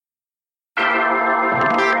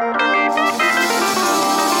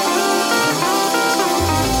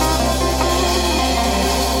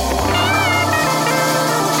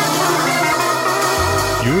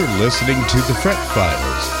listening to The Fret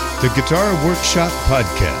Files, the Guitar Workshop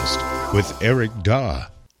podcast with Eric Daw.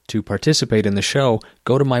 To participate in the show,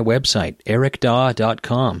 go to my website,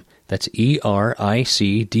 ericdaw.com. That's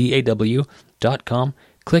ERICDAW.com.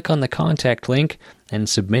 Click on the contact link and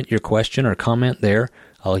submit your question or comment there.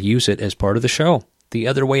 I'll use it as part of the show. The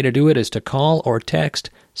other way to do it is to call or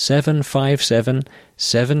text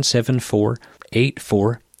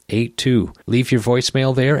 757-774-8482. Leave your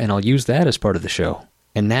voicemail there, and I'll use that as part of the show.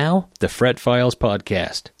 And now, the Fret Files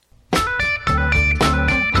podcast.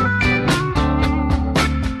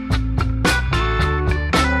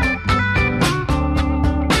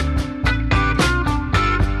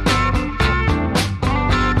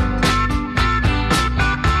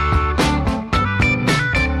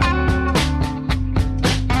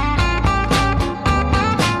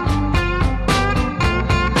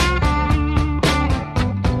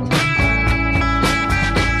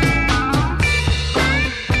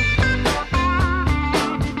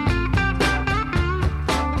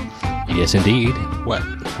 Yes, indeed. What?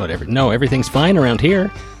 Whatever. No, everything's fine around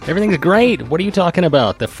here. Everything's great. What are you talking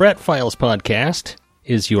about? The Fret Files podcast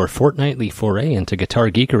is your fortnightly foray into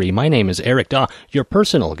guitar geekery. My name is Eric Daw, your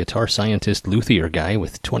personal guitar scientist luthier guy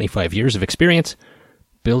with 25 years of experience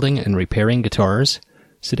building and repairing guitars.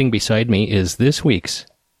 Sitting beside me is this week's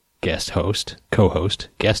guest co-host,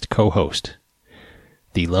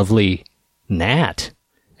 the lovely Nat.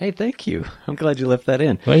 Hey, thank you. I'm glad you left that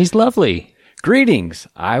in. Well, he's lovely. Greetings.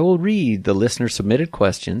 I will read the listener-submitted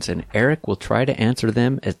questions, and Eric will try to answer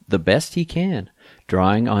them as the best he can,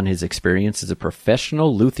 drawing on his experience as a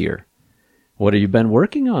professional luthier. What have you been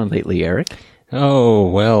working on lately, Eric? Oh,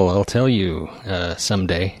 well, I'll tell you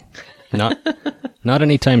someday. Not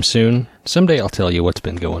anytime soon. Someday I'll tell you what's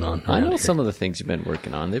been going on. I know some of the things you've been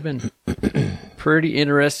working on. They've been pretty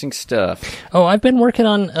interesting stuff. Oh, I've been working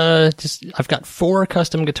on I've got 4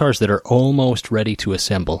 custom guitars that are almost ready to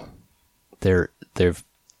assemble. The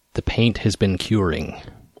paint has been curing.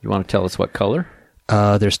 You want to tell us what color?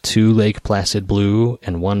 There's 2 Lake Placid blue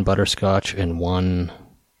and 1 butterscotch and 1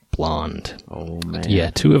 blonde. Oh, man. Yeah,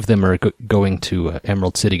 2 of them are going to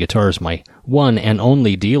Emerald City Guitars, my one and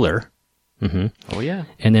only dealer. Mm-hmm. Oh, yeah.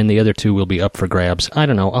 And then the other 2 will be up for grabs. I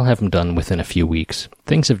don't know. I'll have them done within a few weeks.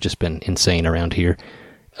 Things have just been insane around here.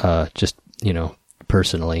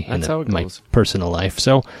 Personally. That's how it goes. My personal life.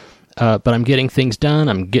 So... but I'm getting things done.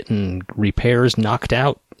 I'm getting repairs knocked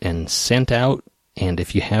out and sent out. And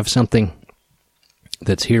if you have something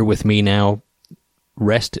that's here with me now,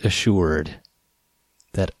 rest assured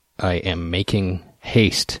that I am making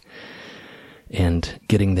haste and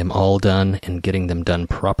getting them all done and getting them done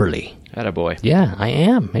properly. Attaboy. Yeah, I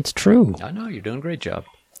am. It's true. I know. You're doing a great job.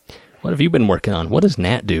 What have you been working on? What does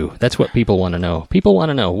Nat do? That's what people want to know. People want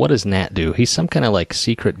to know, what does Nat do? He's some kind of like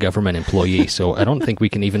secret government employee, so I don't think we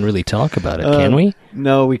can even really talk about it, can we?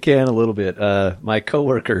 No, we can a little bit. My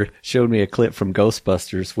coworker showed me a clip from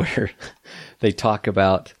Ghostbusters where they talk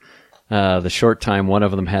about the short time one of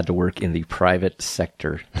them had to work in the private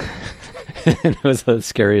sector. And it was the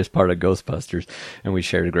scariest part of Ghostbusters, and we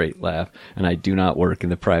shared a great laugh. And I do not work in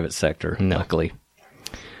the private sector, luckily.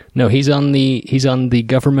 No, he's on the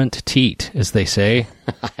government teat, as they say.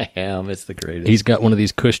 I am. It's the greatest. He's got one of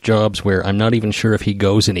these cush jobs where I'm not even sure if he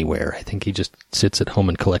goes anywhere. I think he just sits at home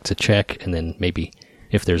and collects a check, and then maybe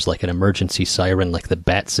if there's like an emergency siren, like the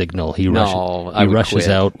bat signal, he rushes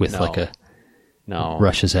out with like a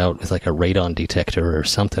radon detector or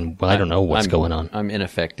something. Well, I don't know what's going on. I'm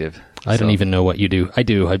ineffective. I don't even know what you do. I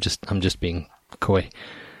do. I'm just being coy.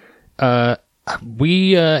 Here's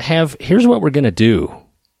what we're gonna do.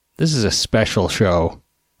 This is a special show.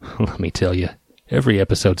 Let me tell you. Every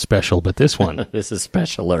episode's special, but this one... This is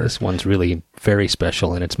specialer. This one's really very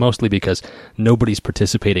special, and it's mostly because nobody's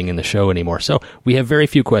participating in the show anymore. So we have very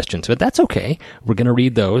few questions, but that's okay. We're going to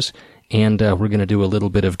read those, and we're going to do a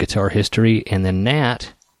little bit of guitar history, and then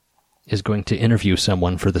Nat is going to interview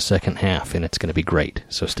someone for the second half, and it's going to be great.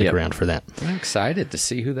 So stick around for that. I'm excited to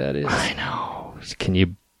see who that is. I know.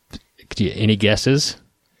 Any guesses?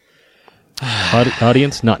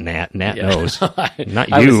 Audience? Not Nat. Nat knows. Not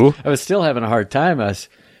you. I was still having a hard time. I was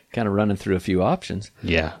kind of running through a few options.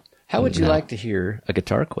 Yeah. How would you like to hear a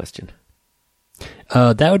guitar question?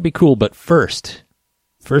 That would be cool, but first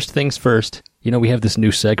things first, we have this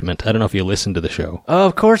new segment. I don't know if you listen to the show. Oh,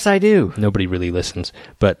 of course I do. Nobody really listens.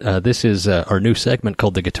 But this is our new segment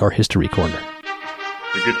called the Guitar History Corner.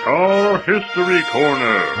 The Guitar History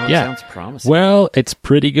Corner. Oh, yeah. Sounds promising. Well, it's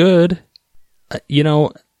pretty good.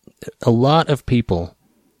 A lot of people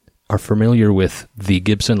are familiar with the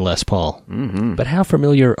Gibson Les Paul. Mm-hmm. But how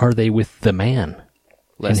familiar are they with the man?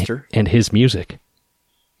 Lester? And his music?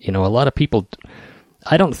 A lot of people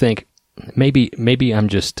I don't think, maybe I'm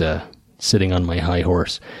just sitting on my high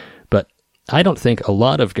horse, but I don't think a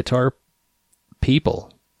lot of guitar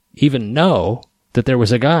people even know that there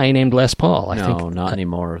was a guy named Les Paul. I think not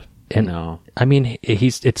anymore. And no. I mean,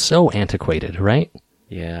 it's so antiquated, right?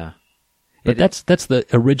 Yeah. But that's the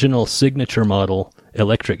original signature model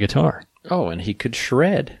electric guitar. Oh, and he could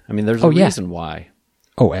shred. I mean, there's a reason why.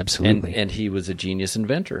 Oh, absolutely. And he was a genius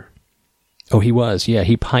inventor. Oh, he was. Yeah,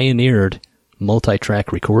 he pioneered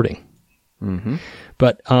multi-track recording. Mm-hmm.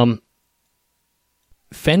 But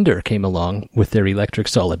Fender came along with their electric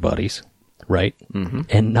solid bodies, right? Mm-hmm.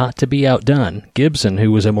 And not to be outdone, Gibson,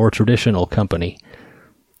 who was a more traditional company,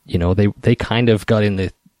 they kind of got in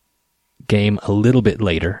the game a little bit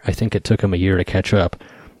later. I think it took them a year to catch up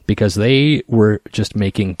because they were just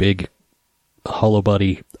making big hollow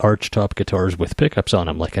body archtop guitars with pickups on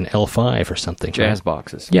them, like an L5 or something. Jazz right?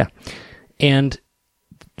 boxes. Yeah. And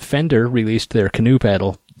Fender released their canoe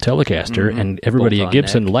paddle Telecaster, and everybody Bolt-on at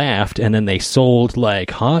Gibson neck. laughed, and then they sold like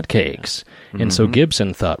hotcakes. And so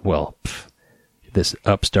Gibson thought, well, this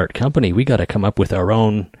upstart company, we got to come up with our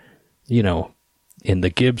own, in the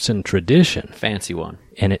Gibson tradition. Fancy one.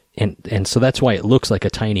 And so that's why it looks like a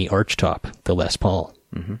tiny archtop, the Les Paul.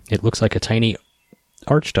 Mm-hmm. It looks like a tiny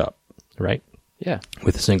archtop, right? Yeah.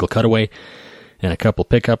 With a single cutaway and a couple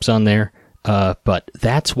pickups on there. But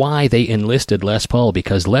that's why they enlisted Les Paul,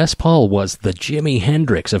 because Les Paul was the Jimi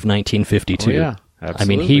Hendrix of 1952. Oh, yeah, I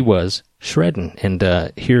mean, he was shredding,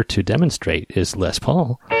 and here to demonstrate is Les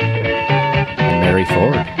Paul. And Mary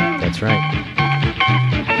Ford. That's right.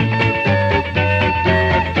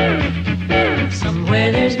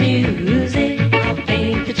 Somewhere there's music, I'll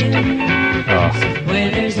paint the tune. Where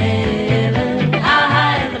there's heaven, how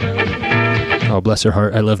high the moon. Oh, bless her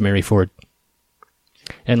heart. I love Mary Ford.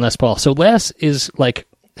 And Les Paul. So Les is like,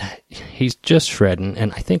 he's just shredding,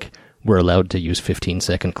 and I think we're allowed to use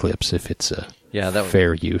 15-second clips if it's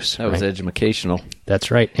fair use. That was right? educational.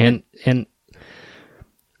 That's right. And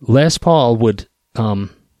Les Paul would,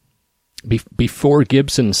 before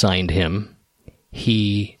Gibson signed him,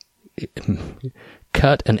 he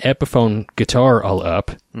cut an Epiphone guitar all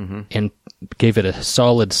up and gave it a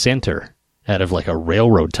solid center out of like a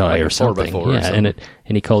railroad tie Like or a 4x4 something. or Yeah, something.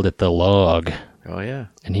 and he called it the Log. Oh, yeah.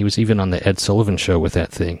 And he was even on the Ed Sullivan Show with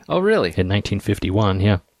that thing Oh, really? in 1951,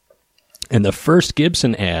 yeah. And the first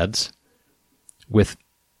Gibson ads with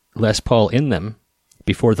Les Paul in them,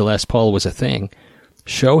 before the Les Paul was a thing,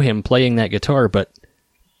 show him playing that guitar, but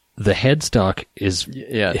the headstock is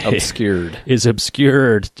Obscured. is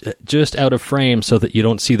obscured just out of frame so that you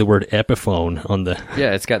don't see the word Epiphone on the...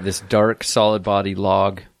 Yeah, it's got this dark, solid body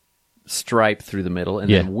log stripe through the middle,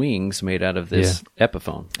 and then wings made out of this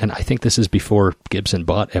Epiphone. And I think this is before Gibson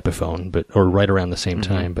bought Epiphone, or right around the same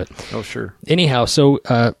time. But Oh, sure. anyhow, so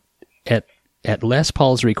at Les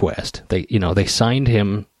Paul's request, they signed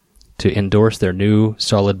him to endorse their new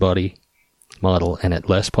solid body model, and at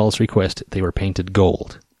Les Paul's request, they were painted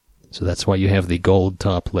gold. So that's why you have the gold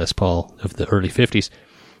top Les Paul of the early 50s.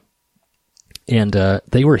 And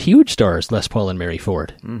they were huge stars, Les Paul and Mary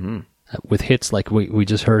Ford, with hits like we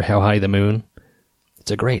just heard, How High the Moon.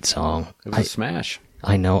 It's a great song. It was a smash.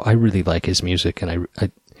 I know. I really like his music, and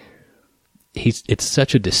it's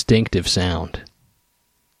such a distinctive sound.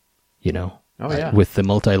 Oh, yeah. With the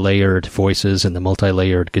multi-layered voices and the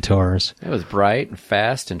multi-layered guitars. It was bright and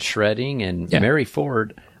fast and shredding, and Mary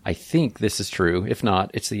Ford, I think this is true. If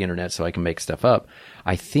not, it's the internet, so I can make stuff up.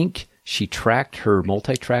 I think she tracked her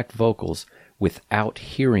multi-tracked vocals without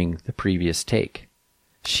hearing the previous take.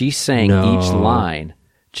 She sang each line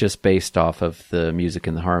just based off of the music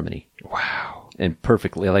and the harmony. Wow. And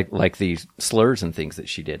perfectly, like the slurs and things that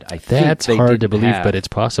she did. I think That's they hard to didn't believe, have but it's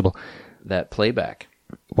possible. that playback.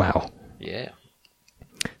 Wow. Yeah.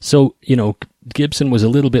 So, Gibson was a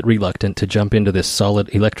little bit reluctant to jump into this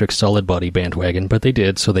electric solid body bandwagon, but they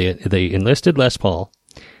did. So they enlisted Les Paul,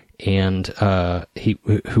 and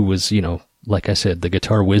who was, like I said, the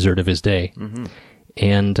guitar wizard of his day. Mm-hmm.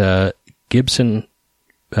 And Gibson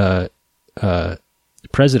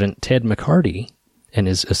President Ted McCarty and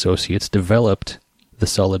his associates developed the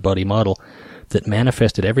solid body model that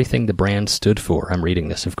manifested everything the brand stood for. I'm reading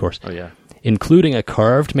this, of course. Oh, yeah. Including a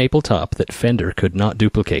carved maple top that Fender could not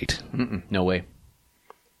duplicate. No way.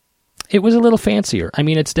 It was a little fancier. I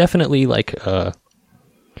mean, it's definitely like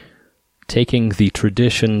taking the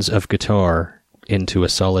traditions of guitar into a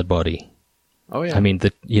solid body. Oh, yeah. I mean,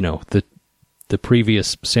 the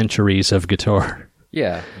previous centuries of guitar.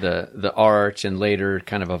 Yeah, the arch and later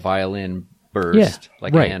kind of a violin burst,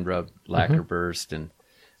 like a hand rub lacquer burst, and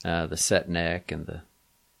the set neck and the...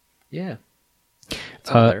 Yeah. It's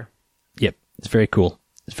all there. Yep, it's very cool.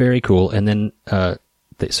 It's very cool. And then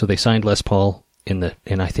So they signed Les Paul in I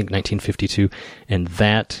think 1952, and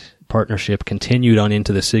that partnership continued on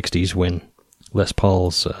into the 60s when Les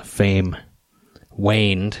Paul's fame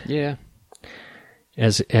waned, Yeah.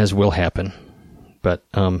 as will happen. But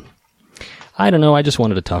I don't know. I just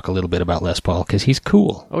wanted to talk a little bit about Les Paul because he's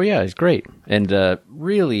cool. Oh, yeah, he's great. And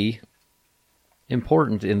really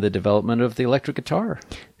important in the development of the electric guitar.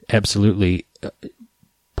 Absolutely.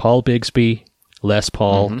 Paul Bigsby, Les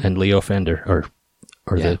Paul, and Leo Fender are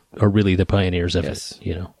really the pioneers of Yes. it.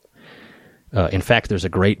 You know. In fact, there's a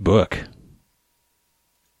great book.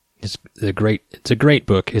 It's a great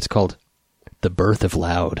book. It's called The Birth of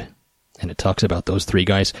Loud, and it talks about those three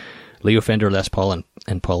guys: Leo Fender, Les Paul,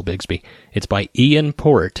 and Paul Bigsby. It's by Ian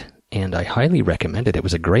Port, and I highly recommend it. It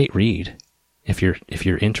was a great read if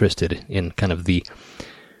you're interested in kind of the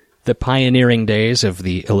pioneering days of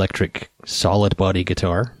the electric solid body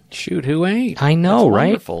guitar. Shoot, who ain't? I know, That's right?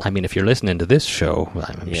 wonderful. I mean, if you're listening to this show,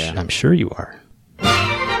 I'm sure you are.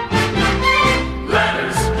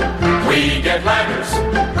 Letters. We get letters.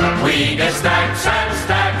 We get stacks and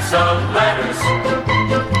stacks of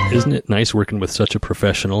letters. Isn't it nice working with such a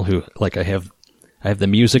professional who, like, I have the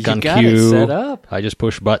music You on got it cue. set up. I just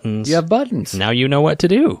push buttons. You have buttons. Now you know what to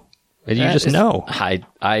do. And you That just is- know.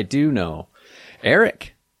 I do know.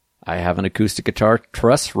 Eric, I have an acoustic guitar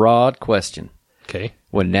truss rod question. Okay.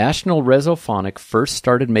 When National Resophonic first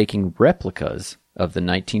started making replicas of the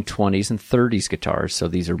 1920s and 30s guitars, so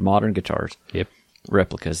these are modern guitars, Yep.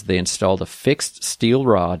 replicas, they installed a fixed steel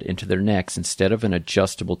rod into their necks instead of an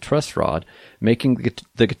adjustable truss rod, making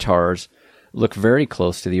the guitars look very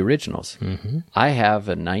close to the originals. Mm-hmm. I have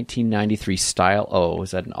a 1993 Style O.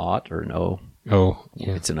 Is that an aught or an O? Oh,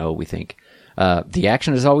 yeah. It's an O, we think. The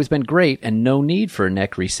action has always been great and no need for a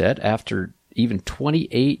neck reset after even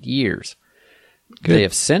 28 years. Good. They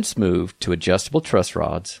have since moved to adjustable truss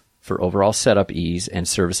rods for overall setup ease and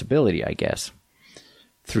serviceability, I guess.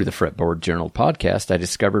 Through the Fretboard Journal podcast, I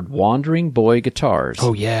discovered Wandering Boy guitars.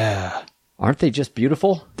 Oh, yeah. Aren't they just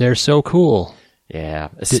beautiful? They're so cool. Yeah.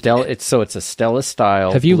 It's a Stella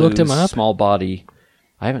style. Have you looked blues, them up? Small body.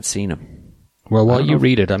 I haven't seen them. Well, I while don't you know if-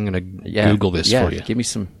 read it, I'm going to Google this for you. Give me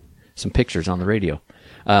some pictures on the radio.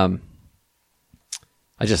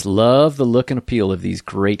 I just love the look and appeal of these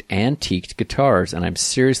great antiqued guitars, and I'm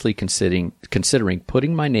seriously considering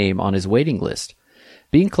putting my name on his waiting list.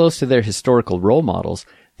 Being close to their historical role models,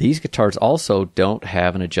 these guitars also don't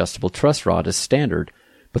have an adjustable truss rod as standard,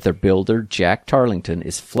 but their builder, Jack Tarlington,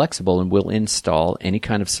 is flexible and will install any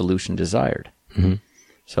kind of solution desired. Mm-hmm.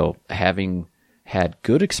 So, having had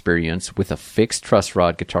good experience with a fixed truss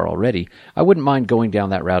rod guitar already, I wouldn't mind going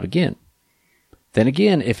down that route again. Then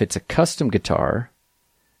again, if it's a custom guitar,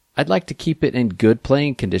 I'd like to keep it in good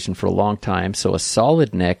playing condition for a long time, so a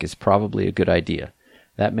solid neck is probably a good idea.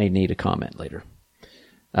 That may need a comment later.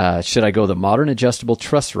 Should I go the modern adjustable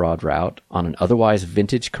truss rod route on an otherwise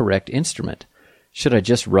vintage correct instrument? Should I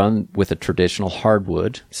just run with a traditional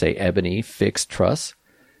hardwood, say ebony, fixed truss,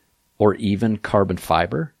 or even carbon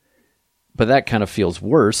fiber? But that kind of feels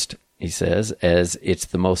worst, he says, as it's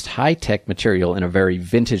the most high-tech material in a very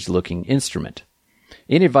vintage-looking instrument.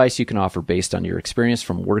 Any advice you can offer based on your experience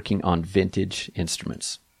from working on vintage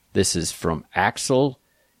instruments? This is from Axel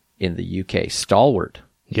in the UK. Stalwart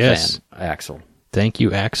Yes. fan, Axel. Thank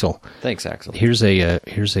you, Axel. Thanks, Axel. Here's a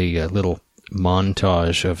little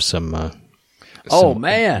montage of some Oh,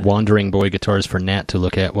 man. Wandering Boy guitars for Nat to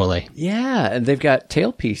look at while Yeah, and they've got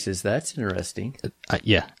tailpieces. That's interesting.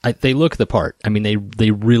 they look the part. I mean, they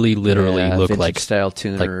really literally Yeah, look vintage like style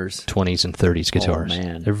tuners. 20s and 30s guitars.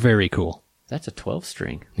 man. They're very cool. That's a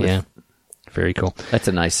 12-string. Yeah, very cool. That's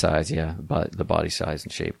a nice size, yeah. The body size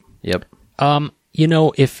and shape. Yep. You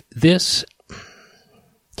know, if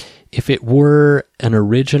it were an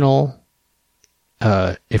original,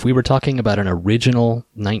 if we were talking about an original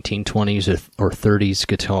 1920s or 30s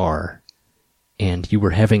guitar, and you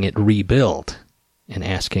were having it rebuilt and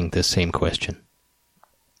asking this same question,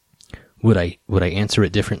 would I answer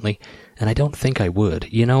it differently? And I don't think I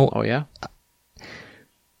would. You know, Oh, yeah?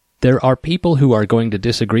 there are people who are going to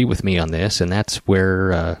disagree with me on this, and that's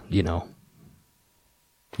where,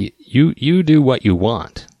 you do what you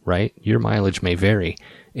want, right? Your mileage may vary,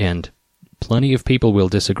 and plenty of people will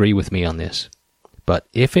disagree with me on this. But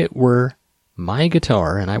if it were my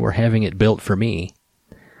guitar and I were having it built for me,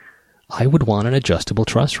 I would want an adjustable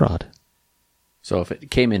truss rod. So if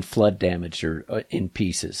it came in flood damage or in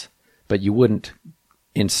pieces, but you wouldn't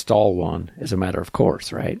install one as a matter of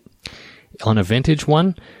course, right? On a vintage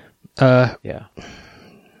one, Yeah.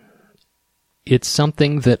 it's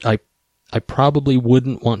something that I probably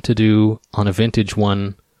wouldn't want to do on a vintage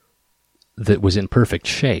one that was in perfect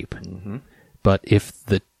shape. But if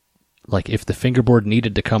the fingerboard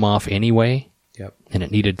needed to come off anyway, Yep. and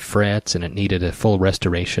it needed frets and it needed a full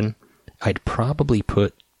restoration, I'd probably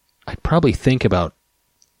think about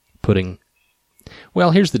putting.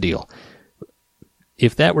 Well, here's the deal.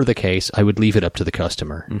 If that were the case, I would leave it up to the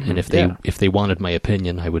customer, and if they wanted my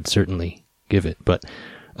opinion, I would certainly give it. But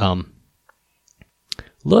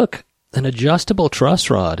look, an adjustable truss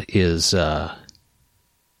rod is a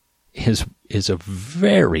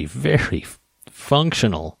very, very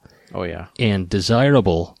functional Oh yeah. and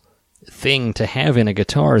desirable thing to have in a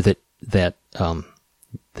guitar that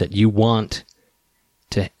you want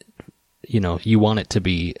to, you want it to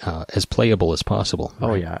be as playable as possible.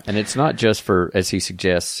 Oh yeah. And it's not just for, as he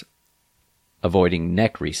suggests, avoiding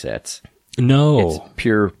neck resets. No. It's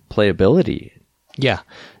pure playability. Yeah.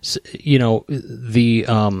 So,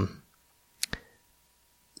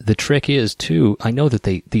 the trick is too, I know that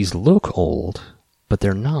these look old, but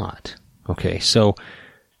they're not. Okay. So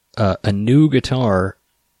a new guitar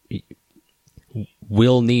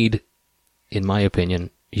will need, in my opinion,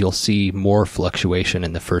 you'll see more fluctuation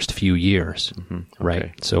in the first few years, right?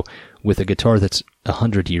 Okay. So with a guitar that's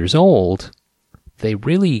 100 years old, they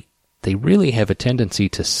really have a tendency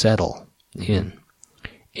to settle in.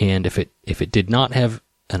 And if it did not have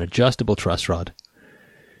an adjustable truss rod,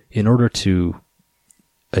 in order to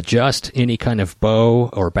adjust any kind of bow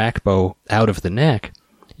or back bow out of the neck,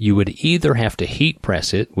 you would either have to heat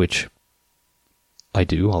press it, which I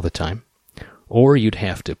do all the time, or you'd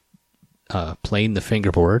have to plane the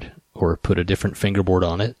fingerboard or put a different fingerboard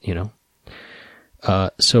on it,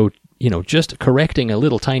 So, just correcting a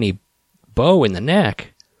little tiny bow in the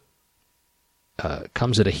neck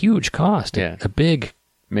comes at a huge cost, Yeah. a big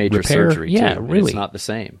Major repair. surgery, Yeah, too. and really. It's not the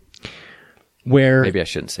same. Where Maybe I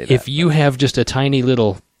shouldn't say that. if you have just a tiny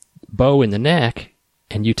little bow in the neck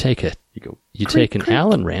and you take an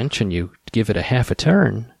Allen wrench and you give it a half a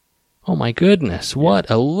turn, oh my goodness, what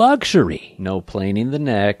a luxury. No planing the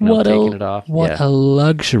neck, no taking it off. What a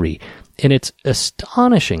luxury. And it's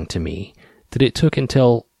astonishing to me that it took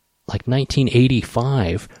until like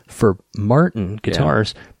 1985 for Martin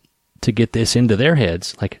guitars to get this into their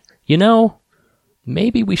heads. Like,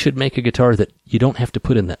 maybe we should make a guitar that you don't have to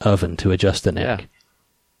put in the oven to adjust the neck.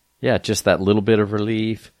 Yeah, just that little bit of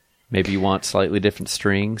relief. Maybe you want slightly different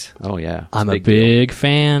strings. Oh, yeah. I'm a big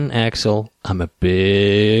fan, Axel. I'm a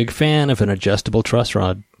big fan of an adjustable truss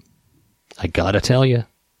rod. I gotta tell you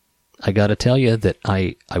that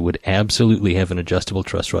I would absolutely have an adjustable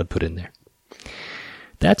truss rod put in there.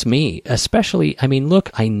 That's me. Especially, look,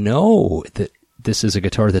 I know that this is a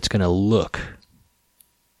guitar that's going to look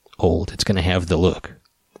old. It's going to have the look,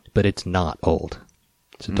 but it's not old.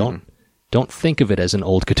 So don't think of it as an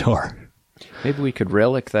old guitar. Maybe we could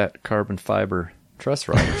relic that carbon fiber truss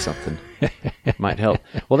rod or something. Might help.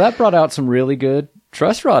 Well, that brought out some really good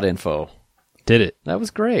truss rod info. Did it? That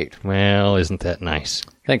was great. Well, isn't that nice?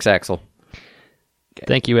 Thanks, Axel.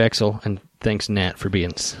 Thank you, Axel, and thanks, Nat, for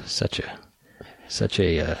being such a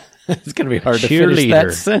It's going to be hard to finish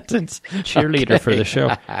that sentence. cheerleader for the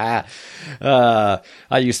show.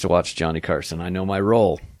 I used to watch Johnny Carson. I know my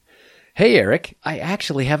role. Hey, Eric, I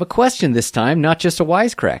actually have a question this time, not just a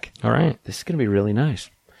wisecrack. All right. This is going to be really nice.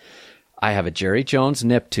 I have a Jerry Jones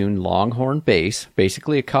Neptune Longhorn bass,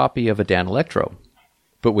 basically a copy of a Dan Electro,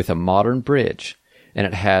 but with a modern bridge, and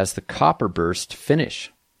it has the copper burst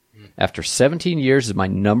finish. After 17 years as my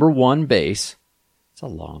number one bass, it's a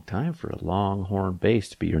long time for a Longhorn bass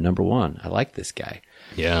to be your number one. I like this guy.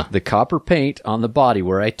 Yeah. The copper paint on the body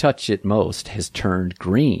where I touch it most has turned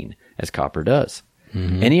green, as copper does.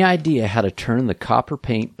 Any idea how to turn the copper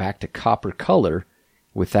paint back to copper color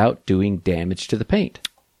without doing damage to the paint?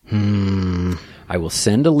 I will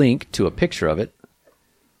send a link to a picture of it.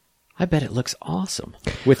 I bet it looks awesome.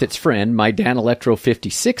 With its friend, my Dan Electro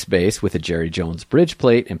 56 bass with a Jerry Jones bridge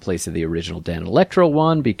plate in place of the original Dan Electro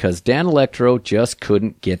one because Dan Electro just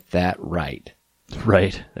couldn't get that right.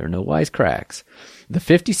 Right. There are no wisecracks. The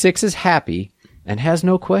 56 is happy and has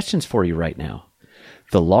no questions for you right now.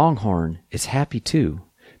 The Longhorn is happy too,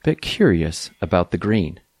 but curious about the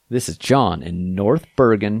green. This is John in North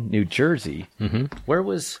Bergen, New Jersey. Where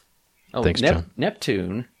was... Oh, Thanks, John.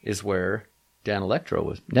 Neptune is where Dan Electro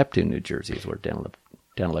was. Neptune, New Jersey is where Dan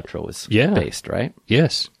Electro was Yeah. based, right?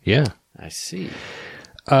 Yes. Yeah. I see.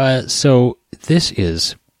 So this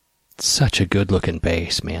is such a good-looking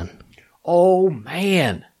bass, man. Oh,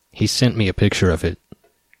 man. He sent me a picture of it.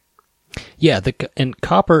 Yeah, and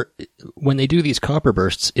copper, when they do these copper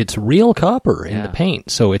bursts, it's real copper in the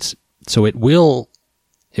paint, so it will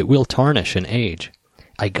tarnish and age.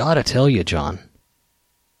 I gotta tell you, John,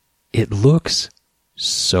 it looks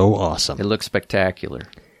so awesome. It looks spectacular.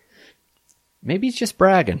 Maybe he's just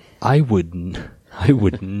bragging. I would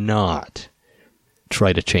not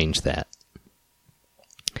try to change that.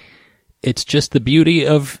 It's just the beauty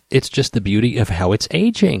of how it's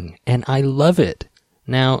aging, and I love it.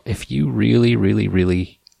 Now, if you really, really,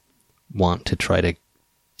 really want to try to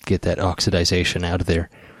get that oxidization out of there,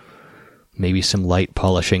 maybe some light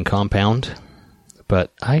polishing compound.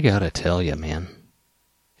 But I gotta tell you, man,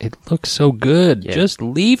 it looks so good. Yeah. Just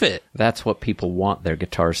leave it. That's what people want their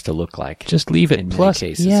guitars to look like. Just leave it. In Plus,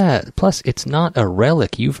 many cases. yeah. Plus, it's not a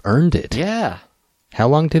relic. You've earned it. Yeah. How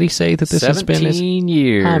long did he say that this has been? 17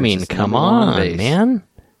 years. I mean, It's come number one on, bass. man.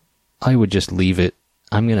 I would just leave it.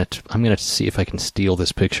 I'm gonna see if I can steal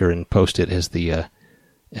this picture and post it as the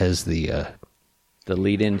The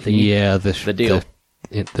lead-in theme. yeah, the deal.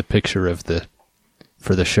 the picture of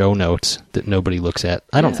for the show notes that nobody looks at.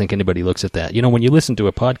 I don't think anybody looks at that. You know, when you listen to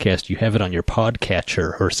a podcast, you have it on your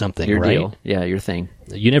podcatcher or something, Your right? deal. Yeah, your thing.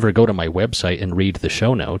 You never go to my website and read the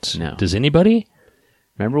show notes. No. Does anybody?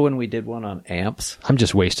 Remember when we did one on amps? I'm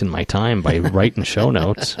just wasting my time by writing show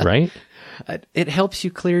notes, right? It helps you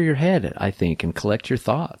clear your head, I think, and collect your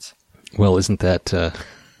thoughts. Well, isn't that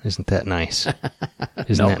nice?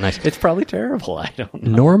 Isn't that nice? It's probably terrible. I don't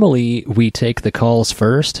know. Normally, we take the calls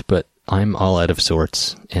first, but I'm all out of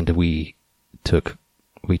sorts, and we took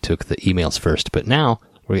the emails first. But now,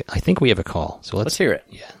 I think we have a call. So Let's hear it.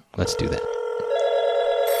 Yeah, let's do that.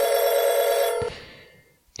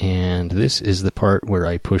 And this is the part where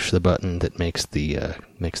I push the button that makes the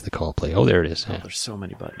call play. Oh, there it is. Oh, Yeah. there's so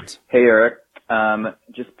many buttons. Hey, Eric.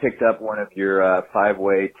 Just picked up one of your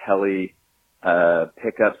five-way Tele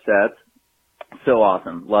pickup sets. So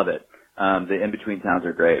awesome. Love it. The in-between sounds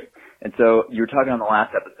are great. And so you were talking on the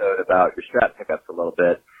last episode about your Strat pickups a little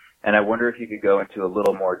bit, and I wonder if you could go into a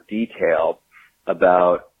little more detail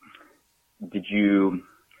about did you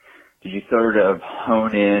sort of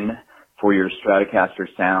hone in for your Stratocaster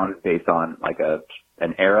sound based on like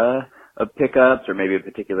an era of pickups, or maybe a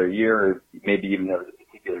particular year, or maybe even there was a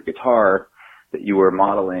particular guitar that you were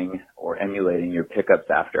modeling or emulating your pickups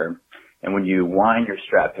after? And when you wind your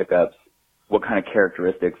Strat pickups, what kind of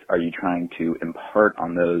characteristics are you trying to impart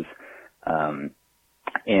on those?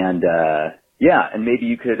 And maybe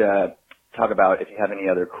you could talk about if you have any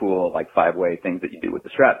other cool like five-way things that you do with the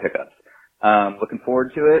Strat pickups. Looking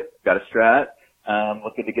forward to it. Got a Strat.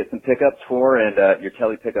 Looking to get some pickups for, and your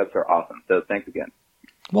Tele pickups are awesome. So thanks again.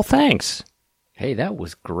 Well, thanks. Hey, that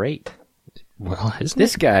was great. Well, isn't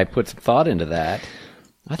This guy put some thought into that.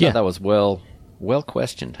 I thought Yeah. that was well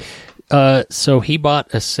questioned. So he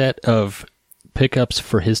bought a set of pickups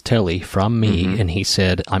for his Tele from me, and he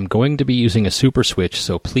said, I'm going to be using a super switch,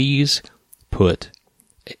 so please put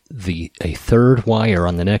a third wire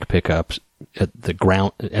on the neck pickups at the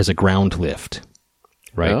ground as a ground lift.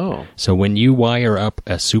 Right? Oh. So when you wire up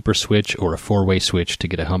a super switch or a four-way switch to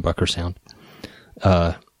get a humbucker sound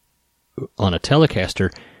on a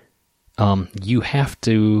Telecaster, you have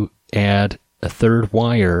to add a third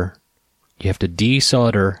wire. You have to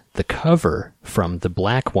desolder the cover from the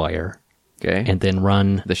black wire, Okay. and then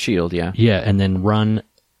run the shield, yeah. and then run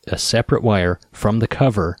a separate wire from the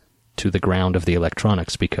cover to the ground of the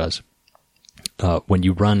electronics, because when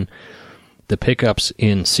you run the pickups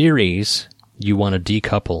in series, you want to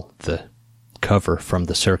decouple the cover from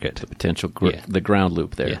the circuit. Potential Yeah. the ground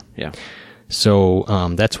loop there. Yeah. Yeah. So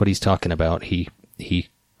that's what he's talking about. He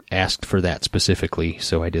asked for that specifically,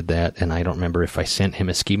 so I did that, and I don't remember if I sent him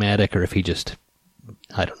a schematic or if he just,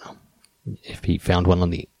 I don't know, if he found one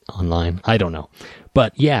online. I don't know.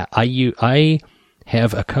 But yeah, I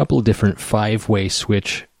have a couple different five-way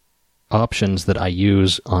switch options that I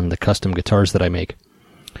use on the custom guitars that I make.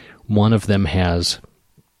 One of them has,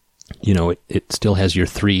 it still has your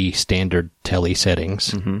three standard Tele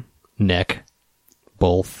settings, neck,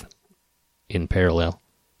 both in parallel,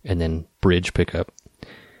 and then bridge pickup.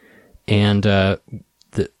 And the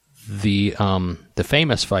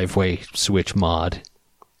famous five-way switch mod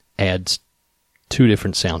adds two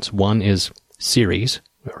different sounds. One is series,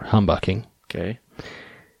 or humbucking, Okay.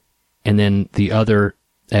 and then the other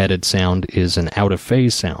added sound is an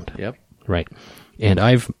out-of-phase sound. Yep. Right. And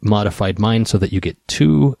I've modified mine so that you get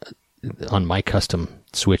two, on my custom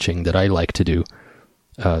switching that I like to do,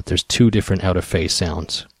 there's two different out-of-phase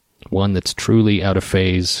sounds. One that's truly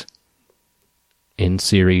out-of-phase in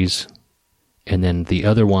series, and then the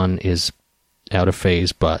other one is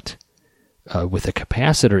out-of-phase, but with a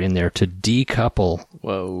capacitor in there to decouple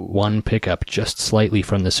one pickup just slightly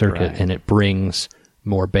from the circuit, Right. and it brings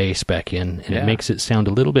more bass back in, and Yeah. it makes it sound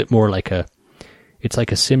a little bit more like it's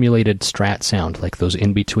like a simulated Strat sound, like those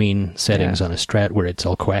in-between settings Yeah. on a Strat where it's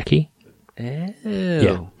all quacky. Oh.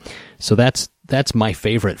 Yeah. So that's my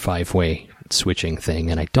favorite five-way switching thing,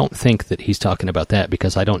 and I don't think that he's talking about that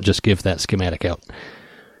because I don't just give that schematic out.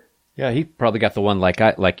 Yeah, he probably got the one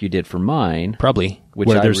like you did for mine. Probably. Which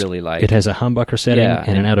where I there's- really like. It has a humbucker setting Yeah,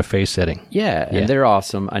 and an out-of-phase setting. Yeah, Yeah. and they're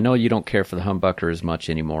awesome. I know you don't care for the humbucker as much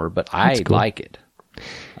anymore, but I That's cool. like it.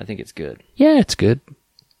 I think it's good. Yeah, it's good.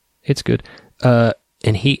 It's good.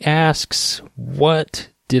 And he asks, what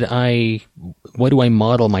do I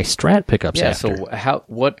model my Strat pickups Yeah. after? So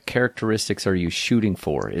what characteristics are you shooting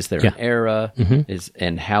for? Is there Yeah. an era?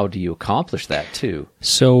 And how do you accomplish that too?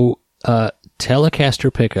 So,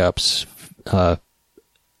 Telecaster pickups,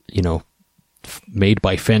 made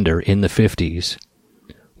by Fender in the 50s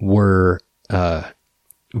were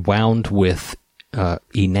wound with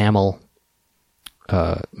enamel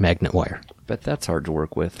magnet wire. But that's hard to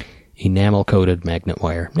work with Enamel-coated magnet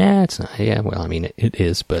wire. Nah, it's not. Yeah, well, I mean, it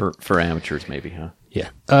is, but... for amateurs, maybe, huh? Yeah.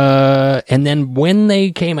 And then when they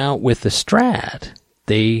came out with the Strat,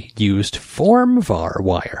 they used Formvar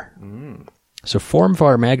wire. So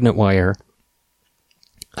Formvar magnet wire,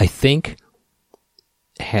 I think,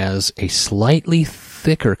 has a slightly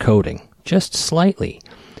thicker coating, just slightly.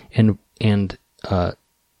 And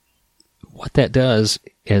what that does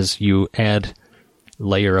as you add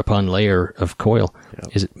layer upon layer of coil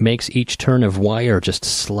is it makes each turn of wire just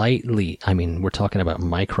slightly, I mean, we're talking about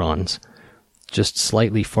microns, just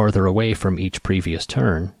slightly farther away from each previous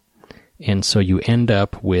turn. And so you end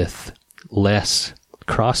up with less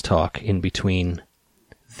crosstalk in between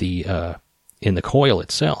the in the coil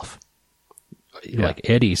itself. Like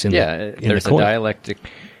eddies in the there's coil. a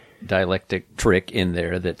dialectic trick in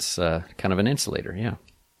there that's kind of an insulator, yeah.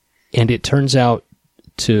 And it turns out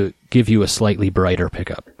to give you a slightly brighter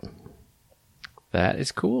pickup. That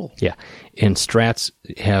is cool. Yeah. And Strats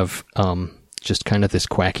have just kind of this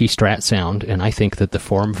quacky Strat sound, and I think that the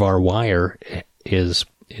Formvar wire is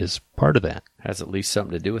part of that. Has at least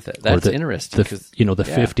something to do with it. That's interesting. The 'cause-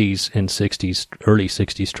 50s and 60s, early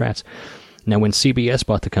 60s Strats. Now, when CBS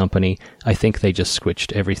bought the company, I think they just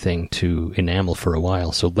switched everything to enamel for a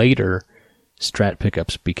while. So later, Strat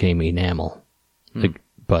pickups became enamel.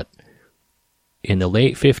 But in the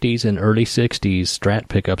late 50s and early 60s, Strat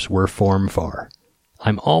pickups were Formvar.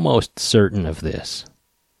 I'm almost certain of this.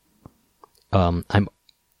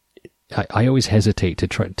 I always hesitate to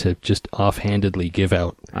try to just offhandedly give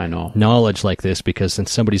out I know. knowledge like this because then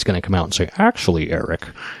somebody's going to come out and say, "Actually, Eric,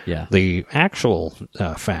 Yeah. the actual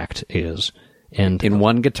fact is," and In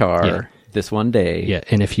one guitar, Yeah. this one day. yeah,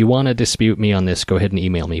 and if you want to dispute me on this, go ahead and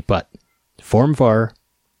email me. But Formvar,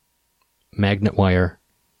 magnet wire,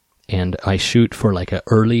 and I shoot for like a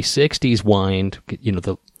early 60s wind.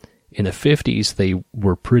 In the 50s they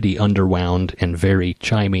were pretty underwound and very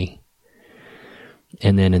chimey.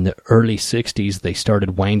 And then in the early 60s, they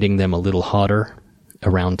started winding them a little hotter,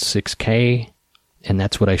 around 6K, and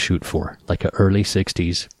that's what I shoot for, like a early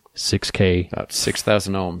 60s, 6K. About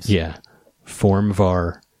 6,000 ohms. Yeah.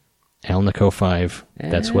 Formvar, Alnico 5,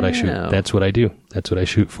 that's what I shoot. Oh. That's what I do. That's what I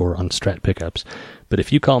shoot for on Strat pickups. But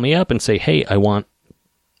if you call me up and say, hey, I want,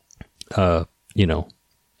 a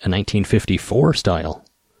 1954 style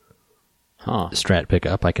Huh. Strat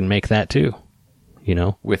pickup, I can make that too.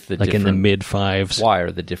 With the like in the different mid 5s.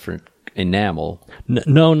 wire, the different enamel.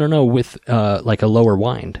 No, with like a lower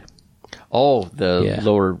wind. Oh, the Yeah.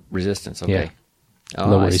 lower resistance. Okay. Yeah. Oh,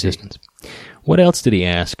 Lower I see. resistance. What else did he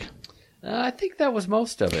ask? I think that was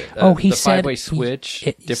most of it. He the said five-way switch,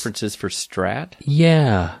 it's- differences for Strat.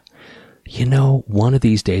 Yeah. One of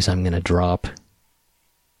these days I'm going to drop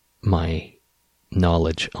my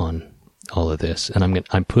knowledge on all of this, and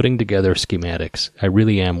I'm putting together schematics. I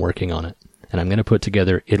really am working on it. And I'm going to put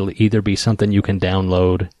together, it'll either be something you can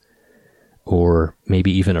download or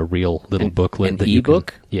maybe even a real little booklet. An that you can-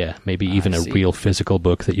 e-book? Yeah, maybe even a see. real physical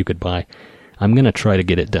book that you could buy. I'm going to try to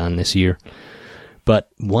get it done this year. But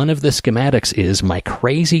one of the schematics is my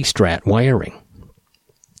crazy Strat wiring.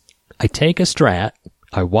 I take a Strat,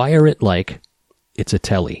 I wire it like it's a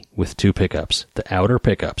Tele with 2 pickups, the outer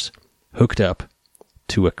pickups, hooked up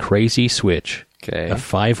to a crazy switch, Okay. a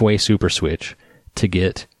 5-way super switch, to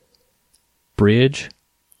get bridge,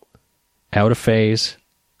 out of phase,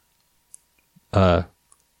 then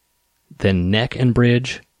neck and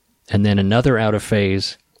bridge, and then another out of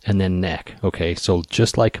phase, and then neck. Okay, so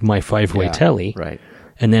just like my 5-way Yeah, Tele. right.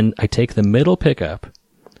 And then I take the middle pickup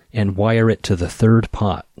and wire it to the 3rd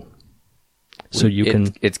pot. So you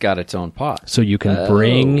can It's got its own pot.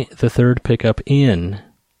 bring the 3rd pickup in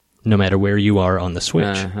no matter where you are on the switch.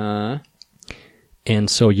 Uh-huh. And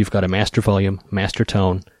so you've got a master volume, master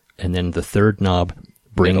tone, and then the 3rd knob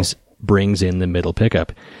brings in the middle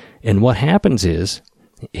pickup. And what happens is,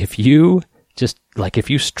 if you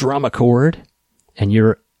strum a chord and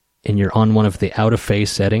you're and you're on one of the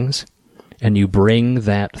out-of-phase settings, and you bring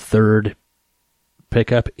that third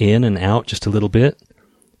pickup in and out just a little bit,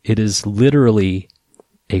 it is literally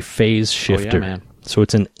a phase shifter. Oh, yeah, man. So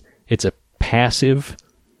it's a passive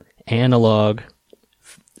analog.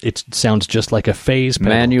 It sounds just like a phase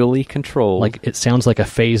pedal. Manually controlled. Like it sounds like a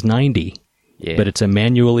phase 90, yeah. but it's a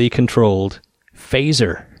manually controlled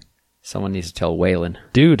phaser. Someone needs to tell Waylon.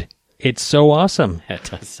 Dude, it's so awesome. That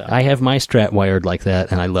does sound. I have my Strat wired like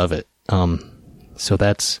that, and I love it. So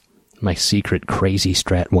that's my secret crazy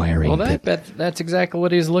Strat wiring. Well, that's exactly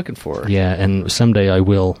what he's looking for. Yeah, and someday I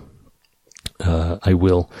will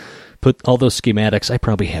put all those schematics. I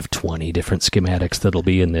probably have 20 different schematics that'll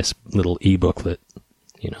be in this little e-booklet,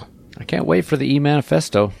 you know. I can't wait for the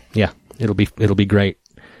e-manifesto. Yeah, it'll be great.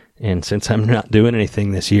 And since I'm not doing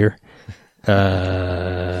anything this year,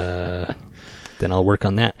 then I'll work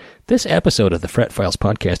on that. This episode of the Fret Files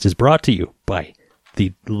podcast is brought to you by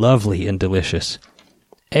the lovely and delicious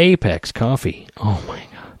Apex Coffee. Oh my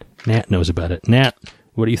God. Nat knows about it. Nat,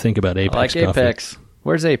 what do you think about Apex I like Coffee? Apex.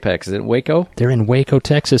 Where's Apex? Is it in Waco? They're in Waco,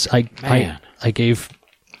 Texas. I gave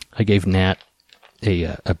Nat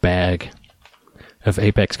a bag of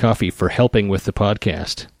Apex Coffee for helping with the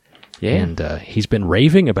podcast. Yeah. And he's been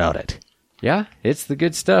raving about it. Yeah, it's the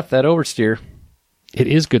good stuff, that oversteer. It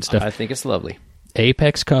is good stuff. I think it's lovely.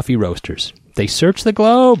 Apex Coffee Roasters. They search the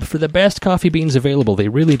globe for the best coffee beans available. They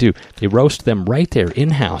really do. They roast them right there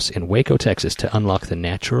in-house in Waco, Texas to unlock the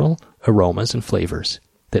natural aromas and flavors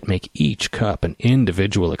that make each cup an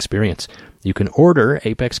individual experience. You can order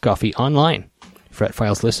Apex Coffee online. Fret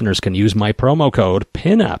Files listeners can use my promo code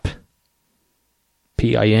PINUP,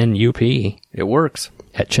 PINUP, It works.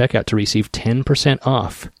 at checkout to receive 10%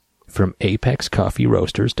 off from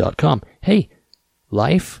apexcoffeeroasters.com. Hey,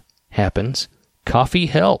 life happens. Coffee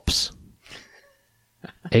helps.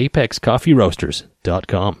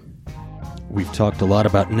 apexcoffeeroasters.com. We've talked a lot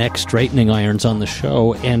about neck straightening irons on the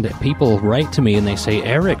show, and people write to me and they say,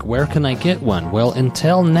 Eric, where can I get one? Well,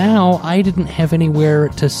 until now, I didn't have anywhere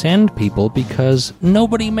to send people because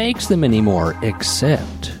nobody makes them anymore,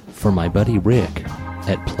 except for my buddy Rick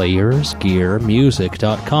at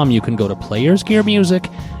playersgearmusic.com. You can go to Players Gear Music.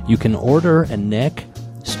 You can order a neck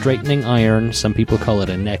straightening iron. Some people call it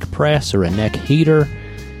a neck press or a neck heater.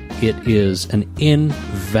 It is an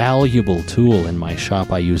invaluable tool in my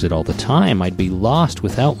shop. I use it all the time. I'd be lost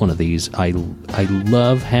without one of these. I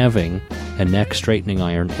love having a neck straightening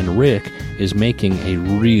iron, and Rick is making a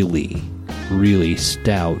really, really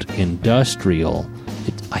stout industrial.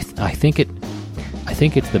 I think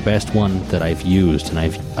it's the best one that I've used, and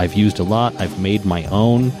I've used a lot. I've made my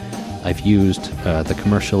own. I've used the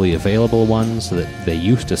commercially available ones that they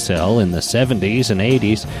used to sell in the 70s and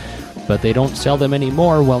 80s, but they don't sell them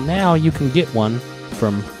anymore. Well, now you can get one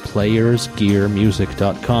from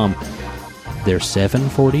playersgearmusic.com. They're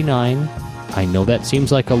 $7.49. I know that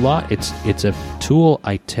seems like a lot. It's a tool,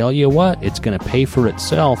 I tell you what, it's going to pay for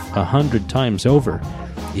itself 100 times over.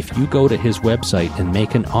 If you go to his website and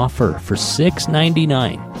make an offer for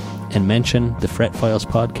 $6.99 and mention the Fret Files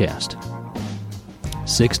podcast,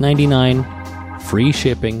 $6.99, free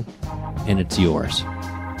shipping, and it's yours.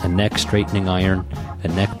 A neck straightening iron, a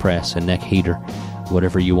neck press, a neck heater,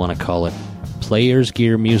 whatever you want to call it.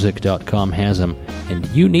 PlayersGearMusic.com has them, and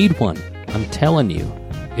you need one. I'm telling you,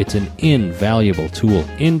 it's an invaluable tool,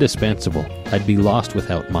 indispensable. I'd be lost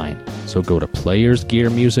without mine. So go to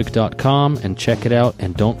PlayersGearMusic.com and check it out,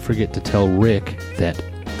 and don't forget to tell Rick that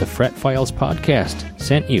the Fret Files podcast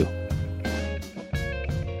sent you.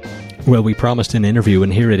 Well, we promised an interview,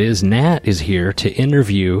 and here it is. Nat is here to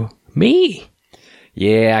interview me.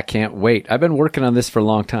 Yeah, I can't wait. I've been working on this for a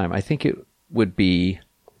long time. I think it would be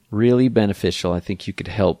really beneficial. I think you could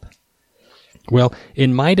help. Well,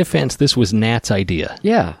 in my defense, this was Nat's idea.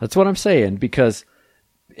 Yeah, that's what I'm saying, because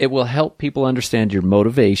it will help people understand your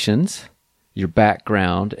motivations, your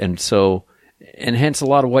background, and hence a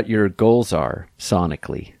lot of what your goals are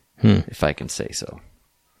sonically, if I can say so.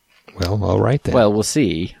 Well, all right then. Well, we'll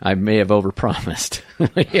see. I may have overpromised.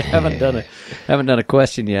 We haven't done a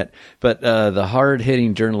question yet, but the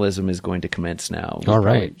hard-hitting journalism is going to commence now. All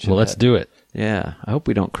right. Well, let's do it. Yeah, I hope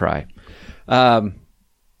we don't cry.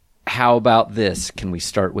 How about this? Can we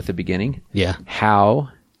start with the beginning? Yeah. How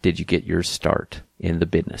did you get your start in the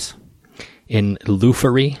business? In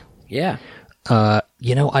loofery? Yeah. I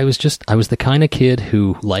was the kind of kid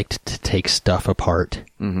who liked to take stuff apart.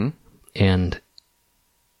 Mm-hmm. And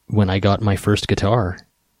when I got my first guitar,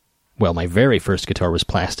 well, my very first guitar was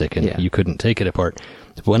plastic, and you couldn't take it apart.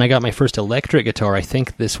 But when I got my first electric guitar, I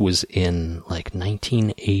think this was in like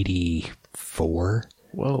 1984.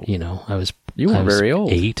 Whoa. I was very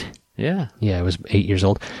old. 8. Yeah. Yeah, I was 8 years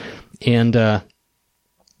old. And, I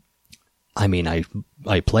mean, I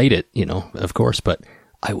played it, of course, but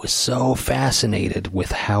I was so fascinated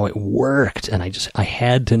with how it worked, and I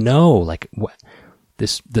had to know, like,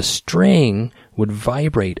 the string would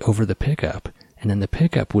vibrate over the pickup, and then the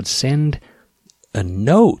pickup would send a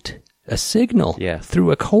note, a signal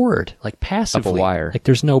through a cord, like passively. Up a wire. Like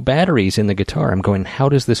there's no batteries in the guitar. I'm going, how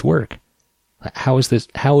does this work? How is this?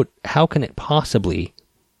 How can it possibly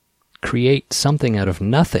create something out of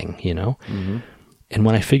nothing? Mm-hmm. And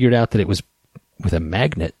when I figured out that it was with a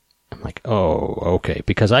magnet, I'm like, oh, okay.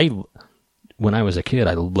 Because when I was a kid,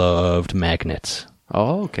 I loved magnets.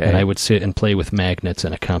 Oh, okay. And I would sit and play with magnets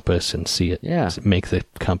and a compass and see it make the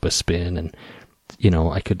compass spin. And,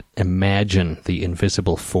 I could imagine the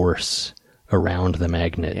invisible force around the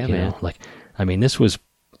magnet. This was,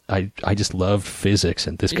 I just loved physics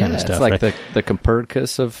and this kind of stuff. It's like the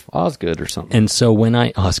Copernicus of Osgood or something. And so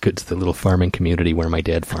Osgood's the little farming community where my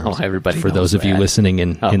dad farms. Oh, everybody For knows those of you that. listening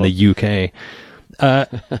in the UK.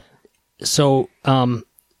 So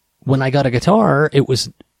when I got a guitar, it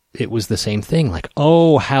was the same thing. Like,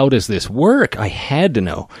 oh, how does this work? I had to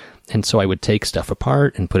know. And so I would take stuff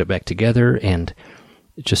apart and put it back together and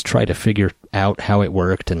just try to figure out how it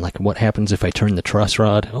worked and like what happens if I turn the truss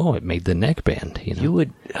rod. Oh, it made the neck bend. You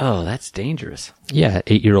would. Oh, that's dangerous. Yeah,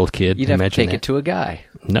 8-year-old kid. You'd have to imagine take it to a guy.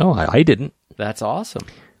 No, I didn't. That's awesome.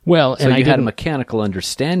 Well, so and you I had a mechanical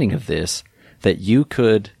understanding of this, that you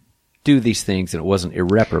could do these things and it wasn't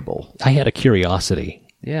irreparable. I had a curiosity.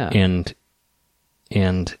 Yeah. And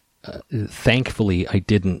thankfully I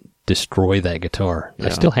didn't destroy that guitar. Yeah. I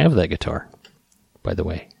still have that guitar, by the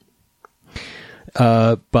way.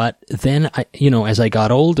 But then as I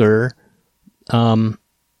got older, I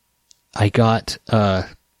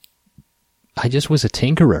just was a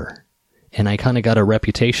tinkerer, and I kind of got a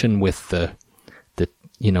reputation with the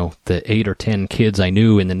 8 or 10 kids I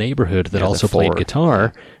knew in the neighborhood that also played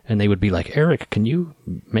guitar, and they would be like, Eric, can you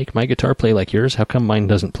make my guitar play like yours? How come mine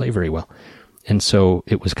doesn't play very well? And so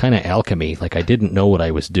it was kind of alchemy. Like I didn't know what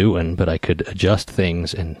I was doing, but I could adjust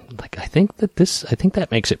things, and like I think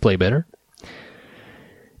that makes it play better.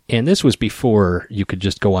 And this was before you could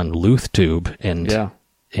just go on LuthTube and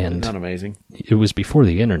Isn't that amazing? It was before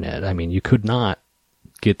the internet. I mean, you could not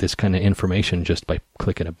get this kind of information just by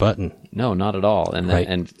clicking a button. No, not at all. And Right.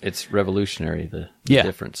 and it's revolutionary, the Yeah.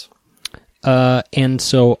 difference. And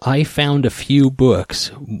so I found a few books.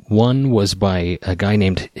 One was by a guy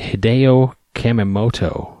named Hideo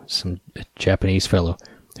Kamimoto, some Japanese fellow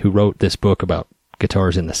who wrote this book about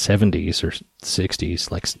guitars in the 70s or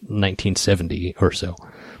 60s, like 1970 or so,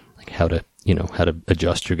 like how to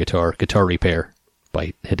adjust your guitar Repair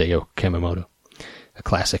by Hideo Kamimoto, a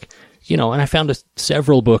classic. And I found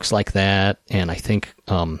several books like that, and I think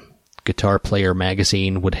Guitar Player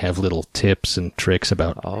magazine would have little tips and tricks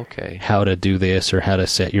about how to do this or how to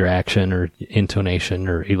set your action or intonation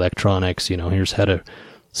or electronics. Here's how to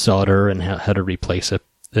solder and how to replace a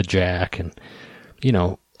jack, and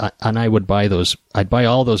and I would buy those. I'd buy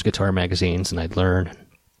all those guitar magazines and I'd learn.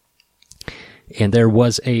 And there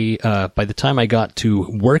was by the time I got to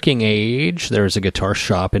working age, there was a guitar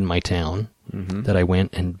shop in my town that I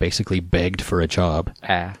went and basically begged for a job.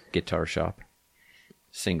 Guitar shop.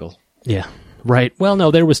 Single. Yeah. Right. Well,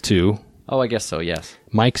 no, there was two. Oh, I guess so, yes.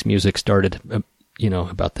 Mike's Music started,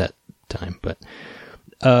 about that time. But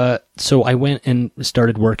so I went and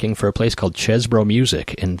started working for a place called Chesbro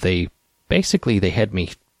Music, and they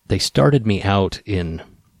started me out in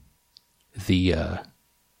the...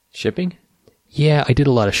 Shipping? Yeah, I did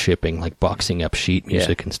a lot of shipping, like boxing up sheet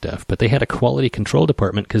music and stuff. But they had a quality control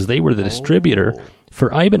department because they were the distributor for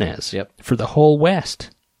Ibanez for the whole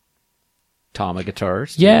West. Tama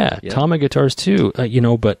guitars? Yeah, Tama guitars too.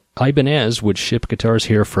 But Ibanez would ship guitars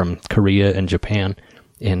here from Korea and Japan,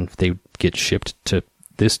 and they get shipped to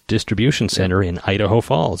this distribution center in Idaho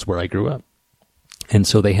Falls, where I grew up. And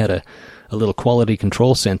so they had a little quality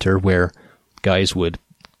control center where guys would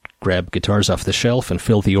grab guitars off the shelf and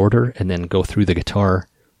fill the order, and then go through the guitar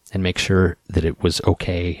and make sure that it was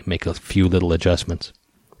okay, make a few little adjustments.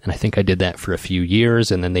 And I think I did that for a few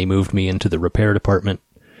years, and then they moved me into the repair department.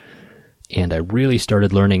 And I really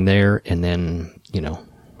started learning there, and then,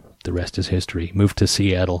 the rest is history. Moved to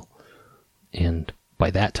Seattle, and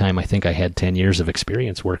by that time, I think I had 10 years of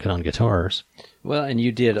experience working on guitars. Well, and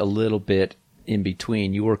you did a little bit in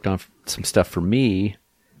between. You worked on some stuff for me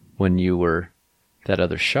when you were that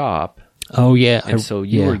other shop. Oh, yeah. And so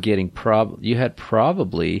you were getting you had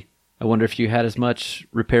probably, I wonder if you had as much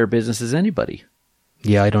repair business as anybody.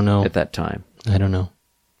 Yeah, I don't know. At that time. I don't know.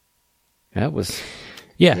 That was...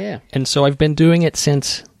 Yeah. And so I've been doing it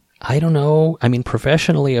since, I don't know,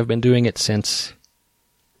 professionally I've been doing it since,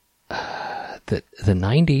 The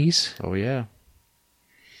 90s, Oh, yeah.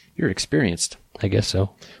 You're experienced. I guess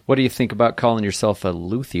so. What do you think about calling yourself a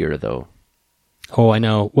luthier, though? Oh, I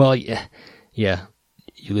know. Well, yeah.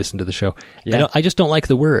 You listen to the show. Yeah. I just don't like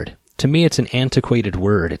the word. To me, it's an antiquated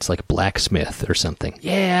word. It's like blacksmith or something.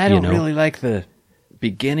 Yeah, I don't really like the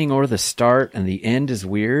beginning or the start, and the end is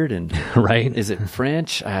weird. And Right? Is it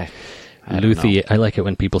French? I don't Luthier. I like it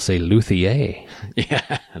when people say luthier. know.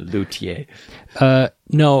 Yeah, luthier.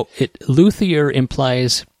 No, luthier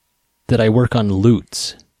implies that I work on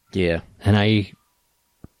lutes. Yeah. And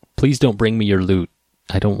please don't bring me your lute.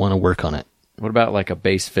 I don't want to work on it. What about like a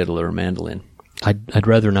bass fiddle or a mandolin? I'd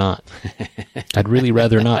rather not. I'd really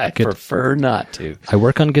rather not. I prefer not to. I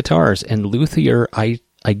work on guitars, and luthier, I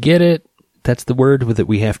get it. That's the word that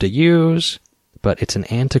we have to use, but it's an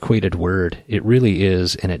antiquated word. It really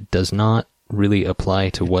is, and it does not really apply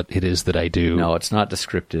to what it is that I do. No, it's not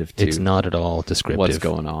descriptive to It's not at all descriptive. what's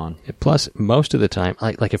going on. Plus, most of the time,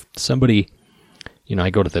 like if somebody, I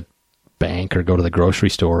go to the bank or go to the grocery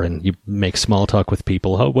store and you make small talk with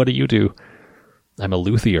people. Oh, what do you do? I'm a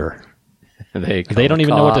luthier. They don't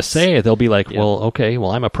even know what to say. They'll be like, well, okay, well,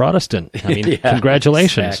 I'm a Protestant. I mean, Yeah,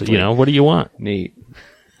 congratulations. exactly. What do you want? Neat.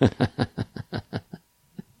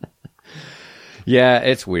 Yeah,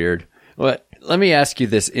 it's weird. Well, let me ask you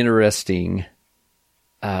this interesting,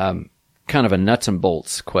 kind of a nuts and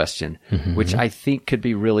bolts question, which I think could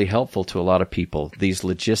be really helpful to a lot of people. These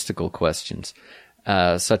logistical questions,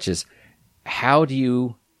 such as how do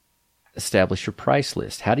you establish your price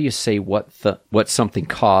list? How do you say what something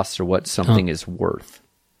costs or what something is worth?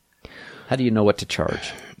 How do you know what to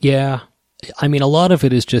charge? Yeah. I mean, a lot of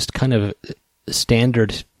it is just kind of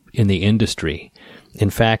standard in the industry. In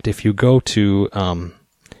fact, if you go to,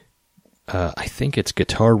 I think it's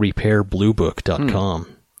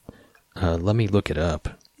guitarrepairbluebook.com. Let me look it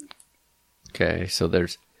up. Okay, so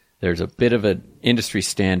there's a bit of an industry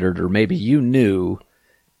standard, or maybe you knew,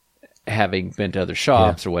 having been to other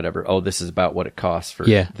shops or whatever, oh, this is about what it costs for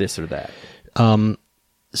this or that.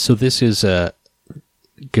 So this is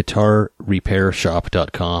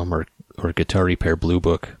guitarrepairshop.com or Guitar Repair Blue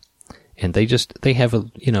Book. And they have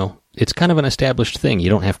it's kind of an established thing. You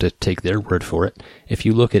don't have to take their word for it. If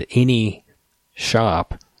you look at any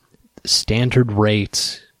shop, standard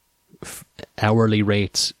rates, hourly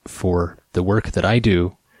rates for the work that I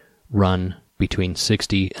do run between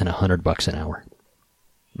 $60 and $100 an hour.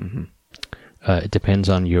 Mm-hmm. It depends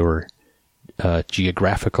on your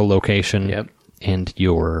geographical location and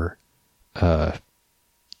your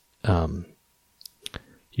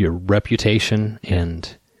reputation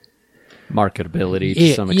and marketability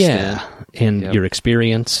to some extent. Yeah, and your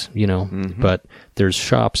experience, But there's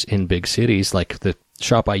shops in big cities, like the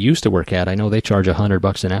shop I used to work at. I know they charge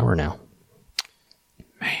 $100 an hour now.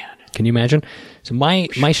 Man, can you imagine? So my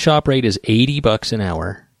shop rate is $80 an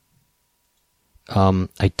hour.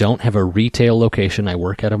 I don't have a retail location. I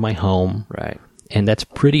work out of my home. Right. And that's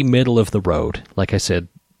pretty middle of the road. Like I said,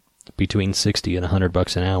 between $60 and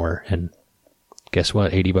 $100 an hour. And guess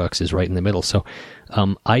what? $80 is right in the middle. So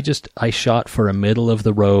I shot for a middle of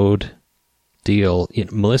the road deal.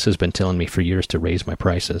 Melissa's been telling me for years to raise my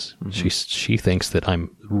prices. Mm-hmm. She thinks that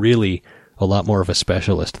I'm really a lot more of a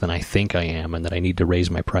specialist than I think I am, and that I need to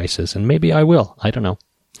raise my prices. And maybe I will. I don't know.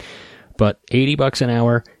 But $80 an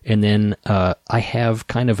hour, and then I have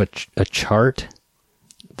kind of a chart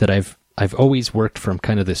that I've always worked from,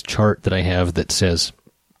 kind of this chart that I have that says,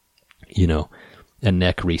 a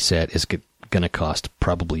neck reset is going to cost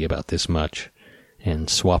probably about this much, and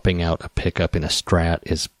swapping out a pickup in a Strat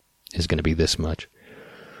is going to be this much.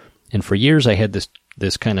 And for years I had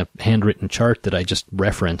this kind of handwritten chart that I just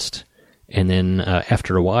referenced, and then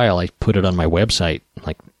after a while I put it on my website,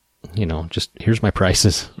 like, just here's my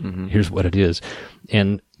prices, here's what it is.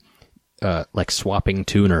 And like swapping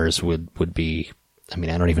tuners would be, I mean,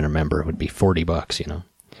 I don't even remember, it would be $40,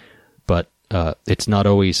 But it's not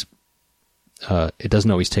always, it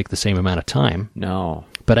doesn't always take the same amount of time. No.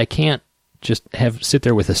 But I can't just sit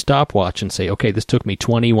there with a stopwatch and say, okay, this took me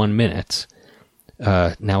 21 minutes.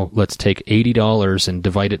 Now let's take $80 and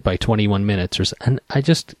divide it by 21 minutes. And I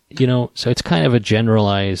just, so it's kind of a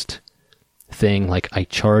generalized thing. Like, I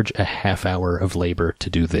charge a half hour of labor to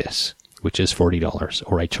do this, which is $40.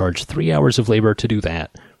 Or I charge 3 hours of labor to do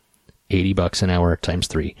that, $80 an hour times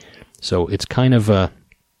 3. So it's kind of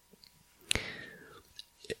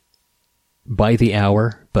by the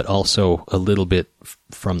hour, but also a little bit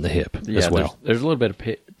from the hip as well. There's a little bit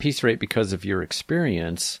of piece rate because of your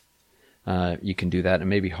experience. You can do that. It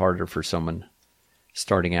may be harder for someone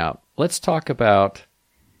starting out. Let's talk about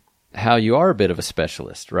how you are a bit of a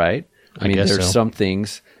specialist, right? I mean, there's some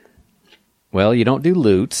things. Well, you don't do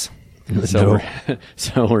lutes.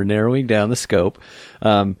 So we're narrowing down the scope.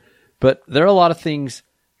 But there are a lot of things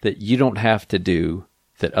that you don't have to do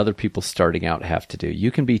that other people starting out have to do.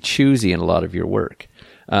 You can be choosy in a lot of your work.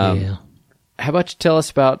 Yeah. How about you tell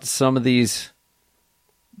us about some of these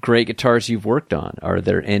great guitars you've worked on? Are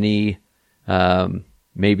there any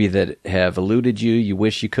maybe that have eluded you, you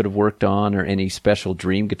wish you could have worked on, or any special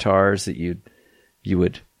dream guitars that you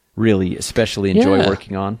would really especially enjoy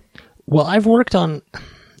working on? Well, I've worked on,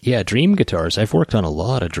 dream guitars. I've worked on a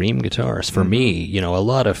lot of dream guitars. For me, a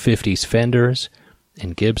lot of 50s Fenders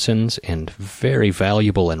and Gibsons and very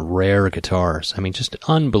valuable and rare guitars. I mean, just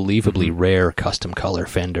unbelievably rare custom color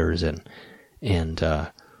Fenders and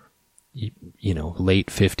late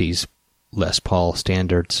 50s Les Paul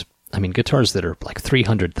standards. I mean, guitars that are like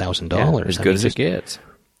 $300,000. As good as it gets.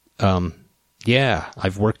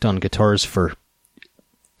 I've worked on guitars for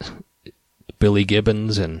Billy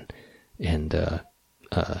Gibbons and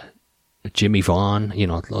Jimmy Vaughn, a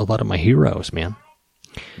lot of my heroes, man.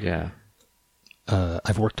 Yeah.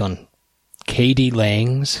 I've worked on K.D.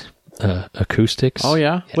 Lang's acoustics. Oh,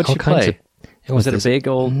 yeah? What'd you play? Was it a big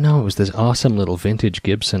old... No, it was this awesome little vintage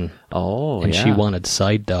Gibson. Oh, and she wanted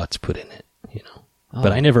side dots put in it,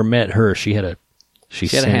 But I never met her. She had a... She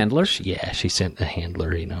had a handler? She sent a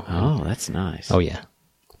handler, Oh, that's nice. Oh, yeah.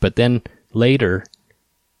 But then later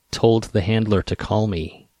told the handler to call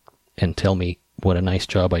me and tell me what a nice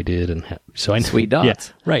job I did. And so I Sweet dots.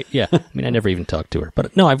 Yeah, right, yeah. I mean, I never even talked to her.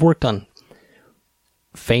 But no, I've worked on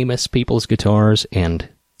famous people's guitars and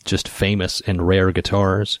just famous and rare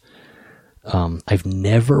guitars. I've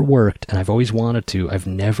never worked, and I've always wanted to, I've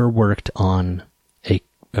never worked on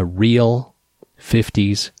a real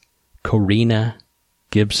 50s Corina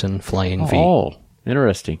Gibson Flying V. Oh,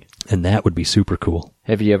 interesting. And that would be super cool.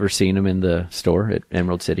 Have you ever seen them in the store at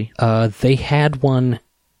Emerald City? They had one,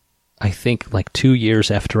 I think, like 2 years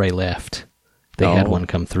after I left. They had one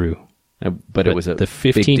come through. But it was a the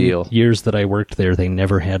 15 big deal. years that I worked there, they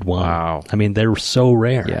never had one. Wow. I mean, they're so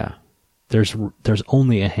rare. Yeah. There's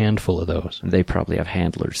only a handful of those. They probably have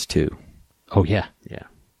handlers, too. Oh, yeah. Yeah.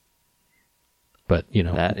 But,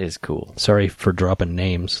 That is cool. Sorry for dropping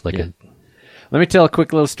names. Let me tell a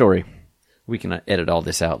quick little story. We can edit all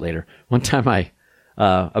this out later. One time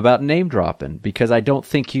about name dropping, because I don't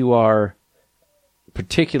think you are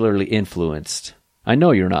particularly influenced. I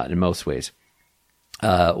know you're not in most ways.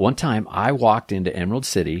 One time I walked into Emerald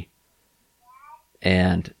City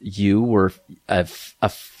and you were a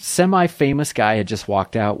semi-famous guy had just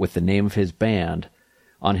walked out with the name of his band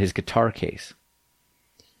on his guitar case.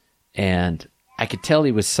 And I could tell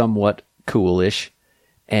he was somewhat coolish,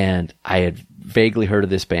 and I had vaguely heard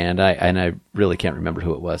of this band, and I really can't remember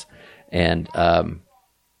who it was. And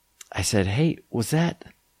I said, "Hey, was that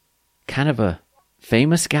kind of a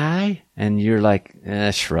famous guy?" And you're like,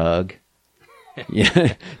 shrug.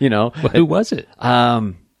 Yeah, Well, who was it?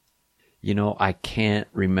 I can't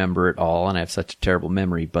remember it all, and I have such a terrible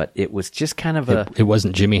memory, but it was just kind of It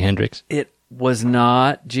wasn't Jimi Hendrix? It was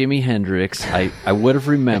not Jimi Hendrix. I would have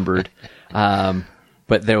remembered.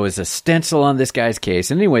 But there was a stencil on this guy's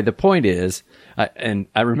case. And anyway, the point is, and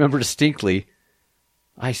I remember distinctly,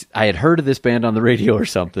 I had heard of this band on the radio or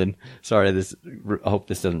something. Sorry, I hope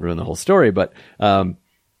this doesn't ruin the whole story, but I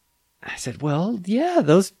said, well, yeah,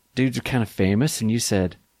 those dudes are kind of famous. And you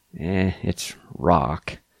said, it's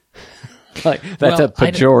rock. Like, that's a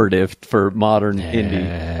pejorative for modern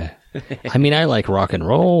indie. I mean, I like rock and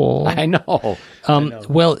roll. I know.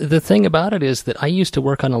 Well, the thing about it is that I used to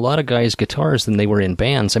work on a lot of guys' guitars when they were in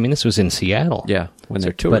bands. I mean, this was in Seattle. Yeah, when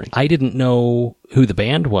they're touring. But I didn't know who the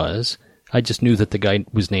band was. I just knew that the guy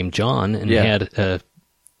was named John and had an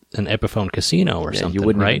Epiphone Casino or something, you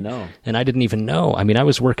wouldn't right? even know. And I didn't even know. I mean, I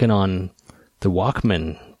was working on the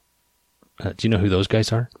Walkman. Do you know who those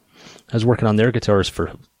guys are? I was working on their guitars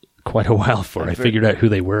for quite a while before I figured out who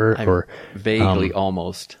they were. Or vaguely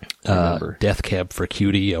almost remember. Death Cab for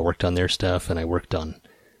Cutie. I worked on their stuff, and I worked on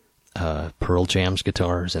Pearl Jam's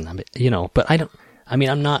guitars, and but I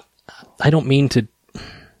don't mean to.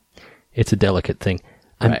 It's a delicate thing.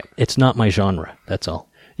 Right. It's not my genre. That's all.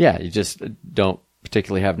 Yeah, you just don't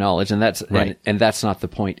particularly have knowledge, and that's right. and that's not the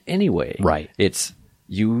point anyway. Right. It's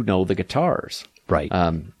the guitars. Right.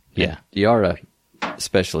 Yeah. You are a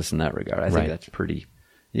specialist in that regard. I think Right. that's pretty.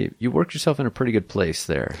 You worked yourself in a pretty good place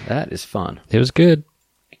there. That is fun. It was good.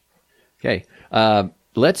 Okay,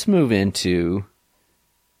 let's move into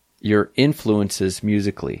your influences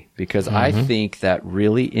musically, because I think that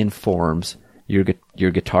really informs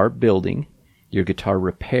your guitar building, your guitar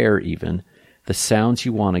repair, even the sounds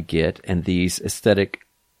you want to get, and these aesthetic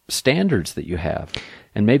standards that you have.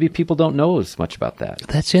 And maybe people don't know as much about that.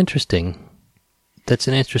 That's interesting. That's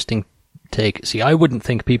an interesting take. See, I wouldn't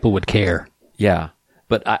think people would care. Yeah.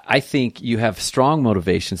 But I think you have strong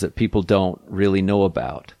motivations that people don't really know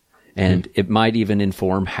about. And it might even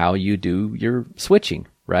inform how you do your switching,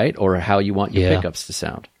 right? Or how you want your pickups to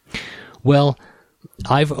sound. Well,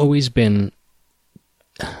 I've always been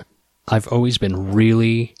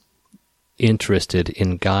really interested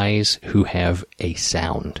in guys who have a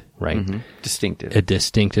sound, right? Mm-hmm. Distinctive. A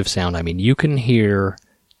distinctive sound. I mean, you can hear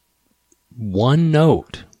one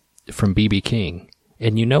note from B.B. King,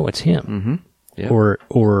 and you know it's him. Mm-hmm. Yep.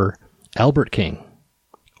 Or Albert King,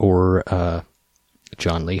 or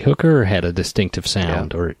John Lee Hooker had a distinctive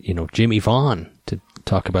sound, or Jimmy Vaughn, to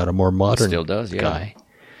talk about a more modern Still does, guy.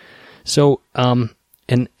 So,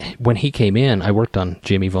 and when he came in, I worked on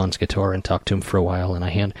Jimmy Vaughn's guitar and talked to him for a while,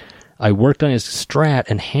 and I worked on his Strat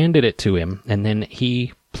and handed it to him, and then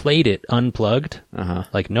he played it unplugged,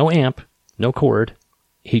 like no amp, no cord.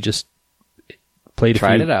 He just played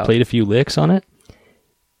a few licks on it.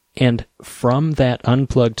 And from that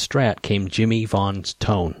unplugged Strat came Jimmy Vaughn's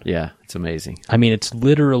tone. Yeah, it's amazing. I mean, it's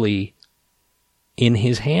literally in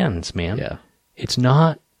his hands, man. Yeah. It's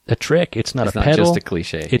not a trick. It's not a pedal. It's not just a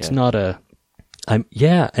cliche. It's not a...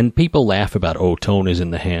 and people laugh about, tone is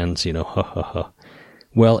in the hands, ha ha ha.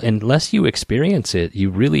 Well, unless you experience it, you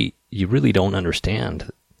really don't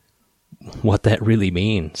understand what that really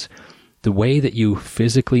means. The way that you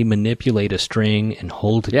physically manipulate a string and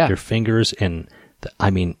hold your fingers and...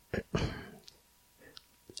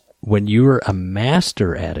 when you're a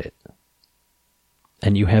master at it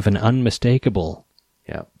and you have an unmistakable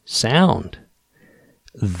sound,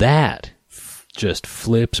 that just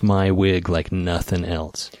flips my wig like nothing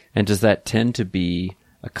else. And does that tend to be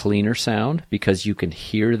a cleaner sound because you can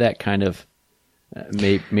hear that kind of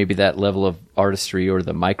maybe that level of artistry or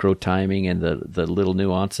the micro timing and the little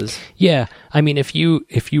nuances? Yeah, I mean, if you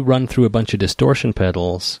run through a bunch of distortion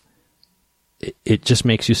pedals, it just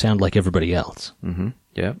makes you sound like everybody else. Mm-hmm.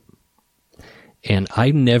 Yep. And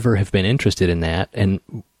I never have been interested in that. And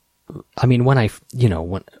I mean, when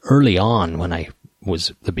early on, when I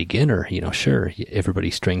was the beginner, sure,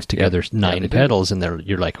 everybody strings together 9 pedals, and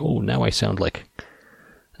you're like, oh, now I sound like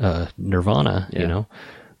Nirvana,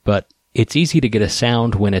 But it's easy to get a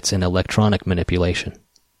sound when it's an electronic manipulation.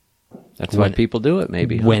 That's why people do it,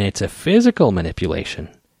 maybe. Huh? When it's a physical manipulation,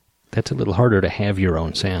 that's a little harder to have your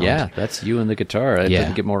own sound. Yeah, that's you and the guitar. It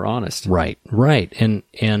doesn't get more honest. Right. And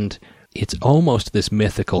it's almost this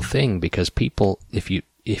mythical thing because people, if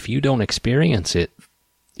you don't experience it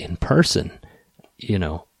in person,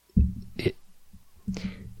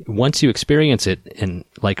 once you experience it, and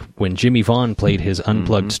like when Jimmy Vaughn played his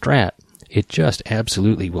unplugged Strat, it just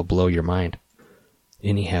absolutely will blow your mind.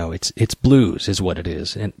 Anyhow, it's blues is what it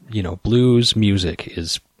is, and blues music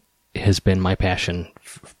has been my passion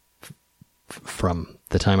from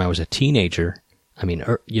the time I was a teenager. I mean,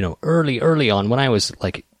 early on when I was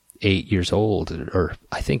like 8 years old, or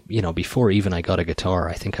I think, before even I got a guitar,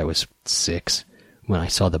 I think I was 6 when I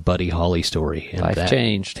saw the Buddy Holly story. And life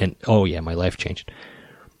changed. And my life changed.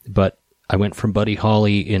 But I went from Buddy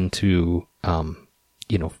Holly into,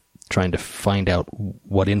 trying to find out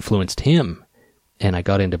what influenced him. And I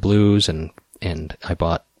got into blues, and I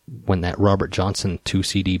bought, when that Robert Johnson 2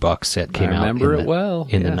 CD box set came out in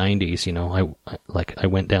the 90s, I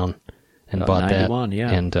went down and bought that.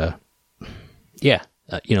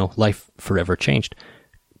 And, life forever changed.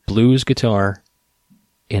 Blues guitar,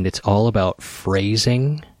 and it's all about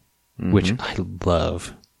phrasing, which I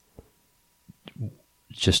love.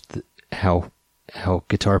 Just how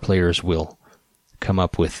guitar players will come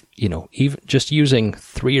up with, even just using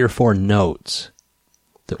 3 or 4 notes,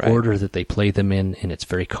 the order that they play them in, and it's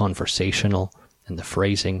very conversational, and the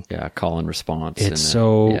phrasing. Yeah, call and response. It's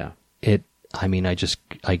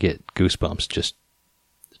I get goosebumps just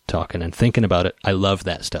talking and thinking about it. I love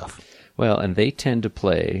that stuff. Well, and they tend to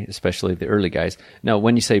play, especially the early guys. Now,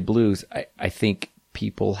 when you say blues, I think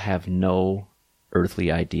people have no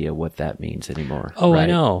earthly idea what that means anymore. Oh, right? I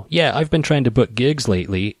know. Yeah, I've been trying to book gigs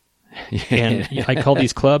lately, and I call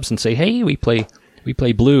these clubs and say, hey, we play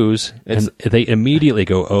blues, and they immediately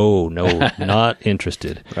go, oh, no, not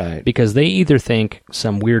interested. Right. Because they either think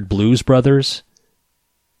some weird Blues Brothers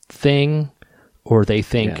thing, or they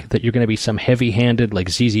think that you're going to be some heavy-handed, like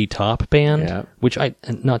ZZ Top band, which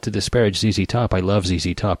not to disparage ZZ Top, I love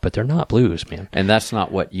ZZ Top, but they're not blues, man. And that's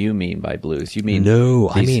not what you mean by blues. You mean... No,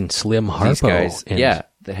 I mean Slim Harpo. These guys,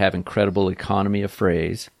 that have incredible economy of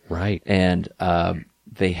phrase. Right. And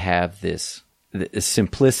they have this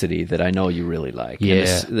simplicity that I know you really like.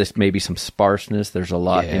 Yeah. And this maybe some sparseness. There's a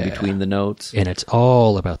lot in between the notes. And it's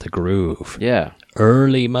all about the groove. Yeah.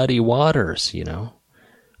 Early Muddy Waters,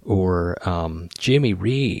 or Jimmy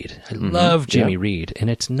Reed. I love Jimmy Reed, and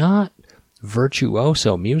it's not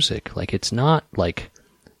virtuoso music. Like, it's not like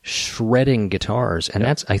shredding guitars, and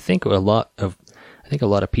that's I think a lot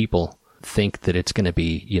of people think that it's going to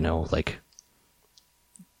be, you know, like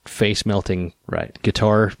face melting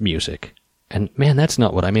guitar music, and man, that's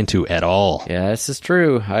not what I'm into at all. Yeah, this is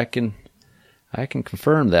true. I can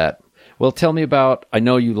confirm that. Well, tell me about. I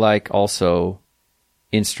know you like also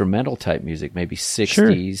instrumental type music, maybe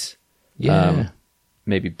 60s,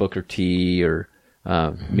 maybe Booker T or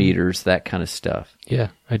Meters, that kind of stuff. Yeah,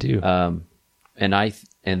 I do.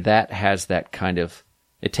 And that has that kind of,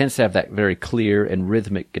 it tends to have that very clear and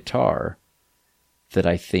rhythmic guitar that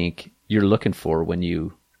I think you're looking for when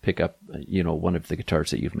you pick up, you know, one of the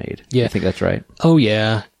guitars that you've made. Yeah. I think that's right. Oh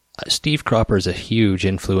yeah. Steve Cropper is a huge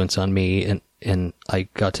influence on me, and I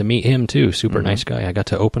got to meet him too. Super nice guy. I got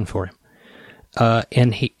to open for him.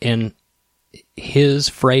 And his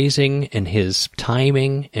phrasing and his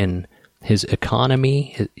timing and his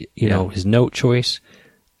economy, you know, his note choice,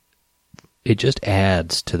 it just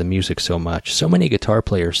adds to the music so much. So many guitar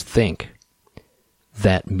players think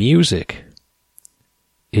that music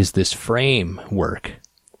is this framework,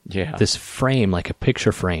 this frame, like a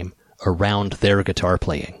picture frame around their guitar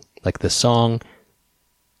playing. Like the song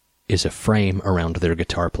is a frame around their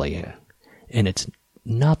guitar playing, and it's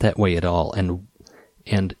not that way at all.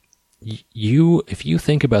 And you, if you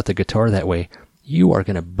think about the guitar that way, you are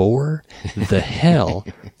going to bore the hell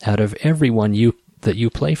out of everyone that you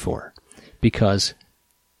play for, because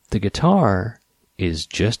the guitar is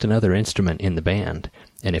just another instrument in the band,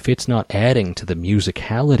 and if it's not adding to the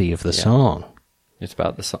musicality of the song, it's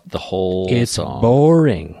about the whole it's song. It's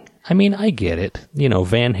boring. I mean, I get it. You know,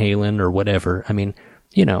 Van Halen or whatever. I mean,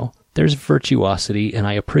 you know, there's virtuosity, and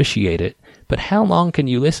I appreciate it. But how long can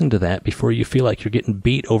you listen to that before you feel like you're getting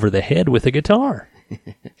beat over the head with a guitar?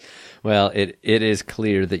 Well, it is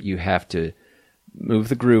clear that you have to move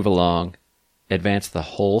the groove along, advance the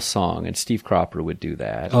whole song, and Steve Cropper would do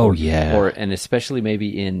that. Oh, yeah. And especially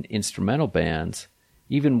maybe in instrumental bands,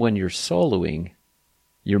 even when you're soloing,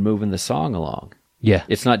 you're moving the song along. Yeah.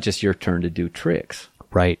 It's not just your turn to do tricks.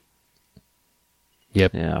 Right.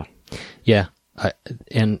 Yep. Yeah. Yeah.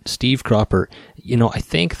 And Steve Cropper, you know, I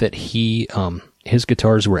think that his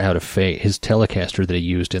guitars were out of phase. His Telecaster that he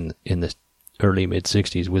used in the early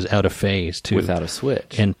mid-'60s was out of phase too. Without a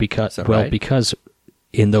switch. And because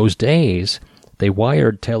in those days they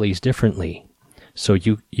wired tellies differently. So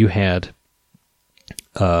you had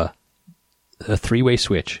a three-way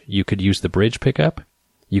switch. You could use the bridge pickup,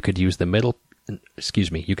 you could use the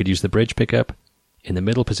bridge pickup. In the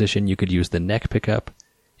middle position, you could use the neck pickup,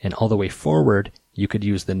 and all the way forward, you could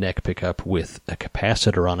use the neck pickup with a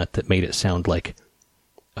capacitor on it that made it sound like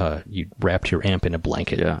you wrapped your amp in a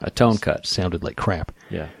blanket. Yeah, a tone cut. Sounded like crap.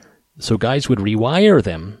 Yeah. So guys would rewire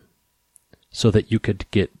them so that you could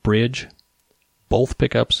get bridge, both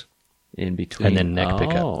pickups, in between, and then neck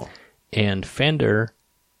pickup. And Fender,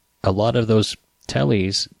 a lot of those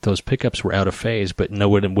tellies, those pickups were out of phase, but no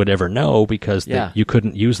one would ever know because you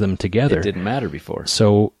couldn't use them together. It didn't matter before.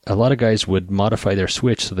 So a lot of guys would modify their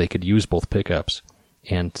switch so they could use both pickups.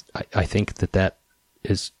 And I think that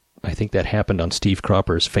happened on Steve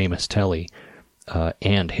Cropper's famous telly,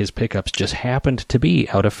 and his pickups just happened to be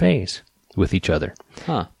out of phase with each other.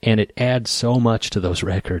 Huh. And it adds so much to those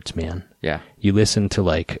records, man. Yeah. You listen to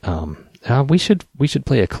like, we should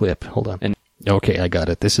play a clip. Hold on. Okay, I got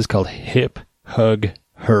it. This is called Hip Hug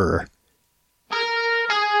Her.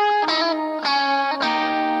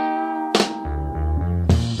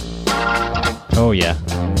 Oh, yeah.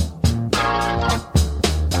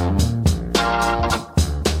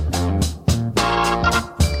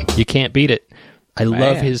 You can't beat it. I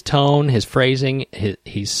love his tone, his phrasing.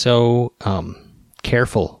 He's so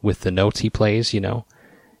careful with the notes he plays, you know.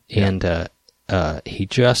 And he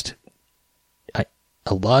just...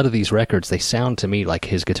 a lot of these records, they sound to me like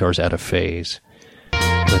his guitar's out of phase.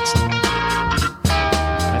 I think so.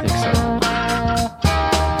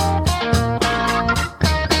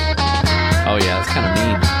 Oh yeah, that's kind of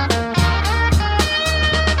mean.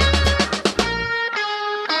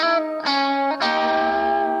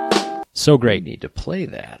 So great. You need to play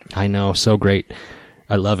that. I know, so great.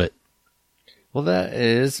 I love it. Well, that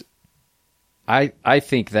is... I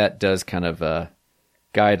think that does kind of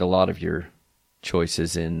guide a lot of your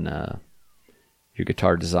choices in your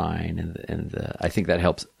guitar design, and I think that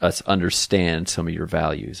helps us understand some of your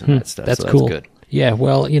values and that stuff. That's so cool. That's good. Yeah,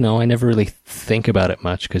 well, you know, I never really think about it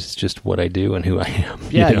much because it's just what I do and who I am.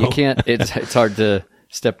 Yeah, you know? you can't. It's hard to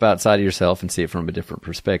step outside of yourself and see it from a different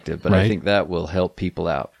perspective. But right. I think that will help people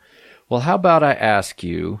out. Well, how about I ask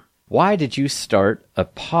you? Why did you start a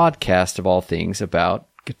podcast of all things about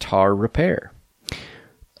guitar repair?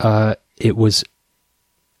 It was...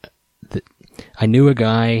 I knew a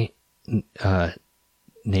guy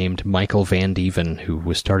named Michael Van Dieven who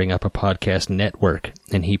was starting up a podcast network,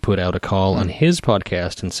 and he put out a call on his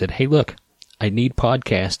podcast and said, hey, look, I need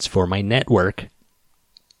podcasts for my network,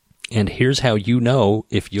 and here's how you know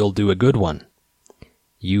if you'll do a good one.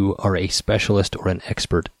 You are a specialist or an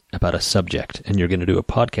expert about a subject, and you're going to do a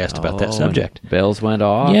podcast about that subject. Bells went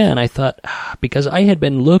off. Yeah, and I thought, because I had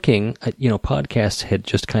been looking, podcasts had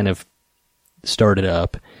just kind of started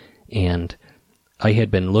up, and I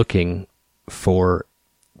had been looking for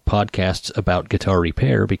podcasts about guitar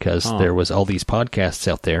repair because there was all these podcasts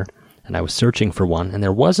out there, and I was searching for one, and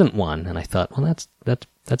there wasn't one, and I thought, well,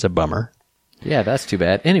 that's a bummer. Yeah, that's too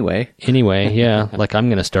bad. Anyway, yeah, like I'm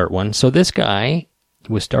going to start one. So this guy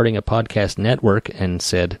was starting a podcast network and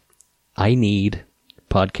said, I need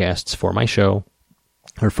podcasts for my show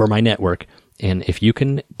or for my network, and if you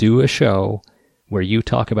can do a show where you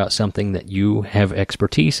talk about something that you have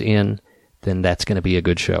expertise in, then that's going to be a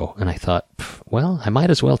good show. And I thought, well, I might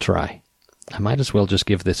as well try. I might as well just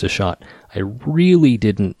give this a shot. I really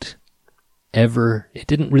didn't it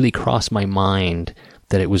didn't really cross my mind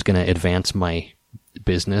that it was going to advance my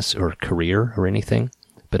business or career or anything,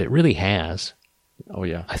 but it really has. Oh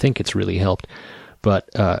yeah. I think it's really helped. But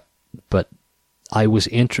I was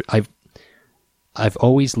I've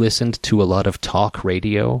always listened to a lot of talk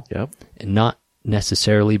radio. Yep. Not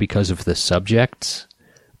necessarily because of the subjects,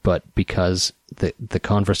 but because the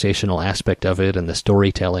conversational aspect of it and the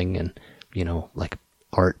storytelling and, like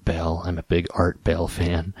Art Bell. I'm a big Art Bell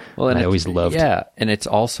fan. Well, and I always loved... Yeah, and it's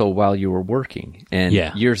also while you were working. And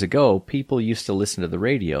years ago, people used to listen to the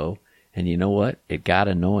radio, and you know what? It got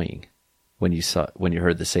annoying when you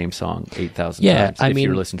heard the same song 8,000 times if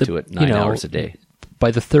you're listening to it 9 hours a day. By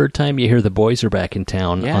the third time you hear the boys are back in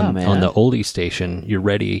town on the oldie station, you're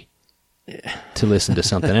ready to listen to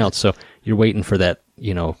something else. So you're waiting for that,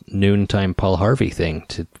 noontime Paul Harvey thing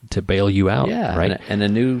to bail you out, right? And a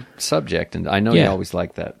new subject. And I know you always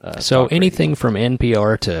like that. So anything from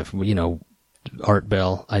NPR to, Art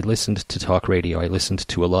Bell, I listened to talk radio. I listened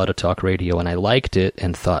to a lot of talk radio, and I liked it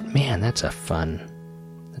and thought, man, that's a fun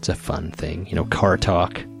thing. Car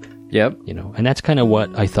talk. Yep. And that's kind of what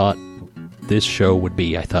I thought this show would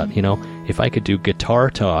be. I thought, if I could do guitar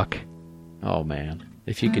talk. Oh, man.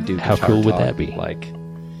 If you could do how cool would that be? Like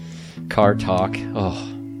car talk. Oh.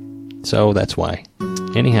 So that's why.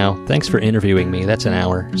 Anyhow, thanks for interviewing me. That's an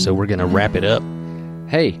hour, so we're going to wrap it up.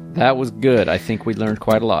 Hey, that was good. I think we learned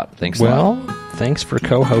quite a lot. Thanks a lot. Well, thanks for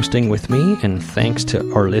co-hosting with me, and thanks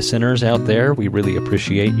to our listeners out there. We really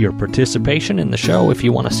appreciate your participation in the show. If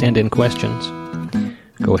you want to send in questions,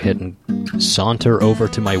 go ahead and saunter over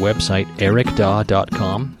to my website,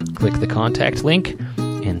 ericdaw.com. Click the contact link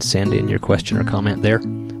and send in your question or comment there.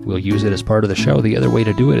 We'll use it as part of the show. The other way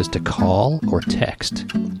to do it is to call or text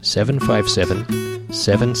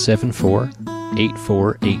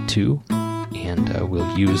 757-774-8482, and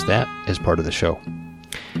we'll use that as part of the show.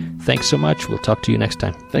 Thanks so much. We'll talk to you next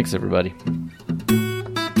time. Thanks, everybody.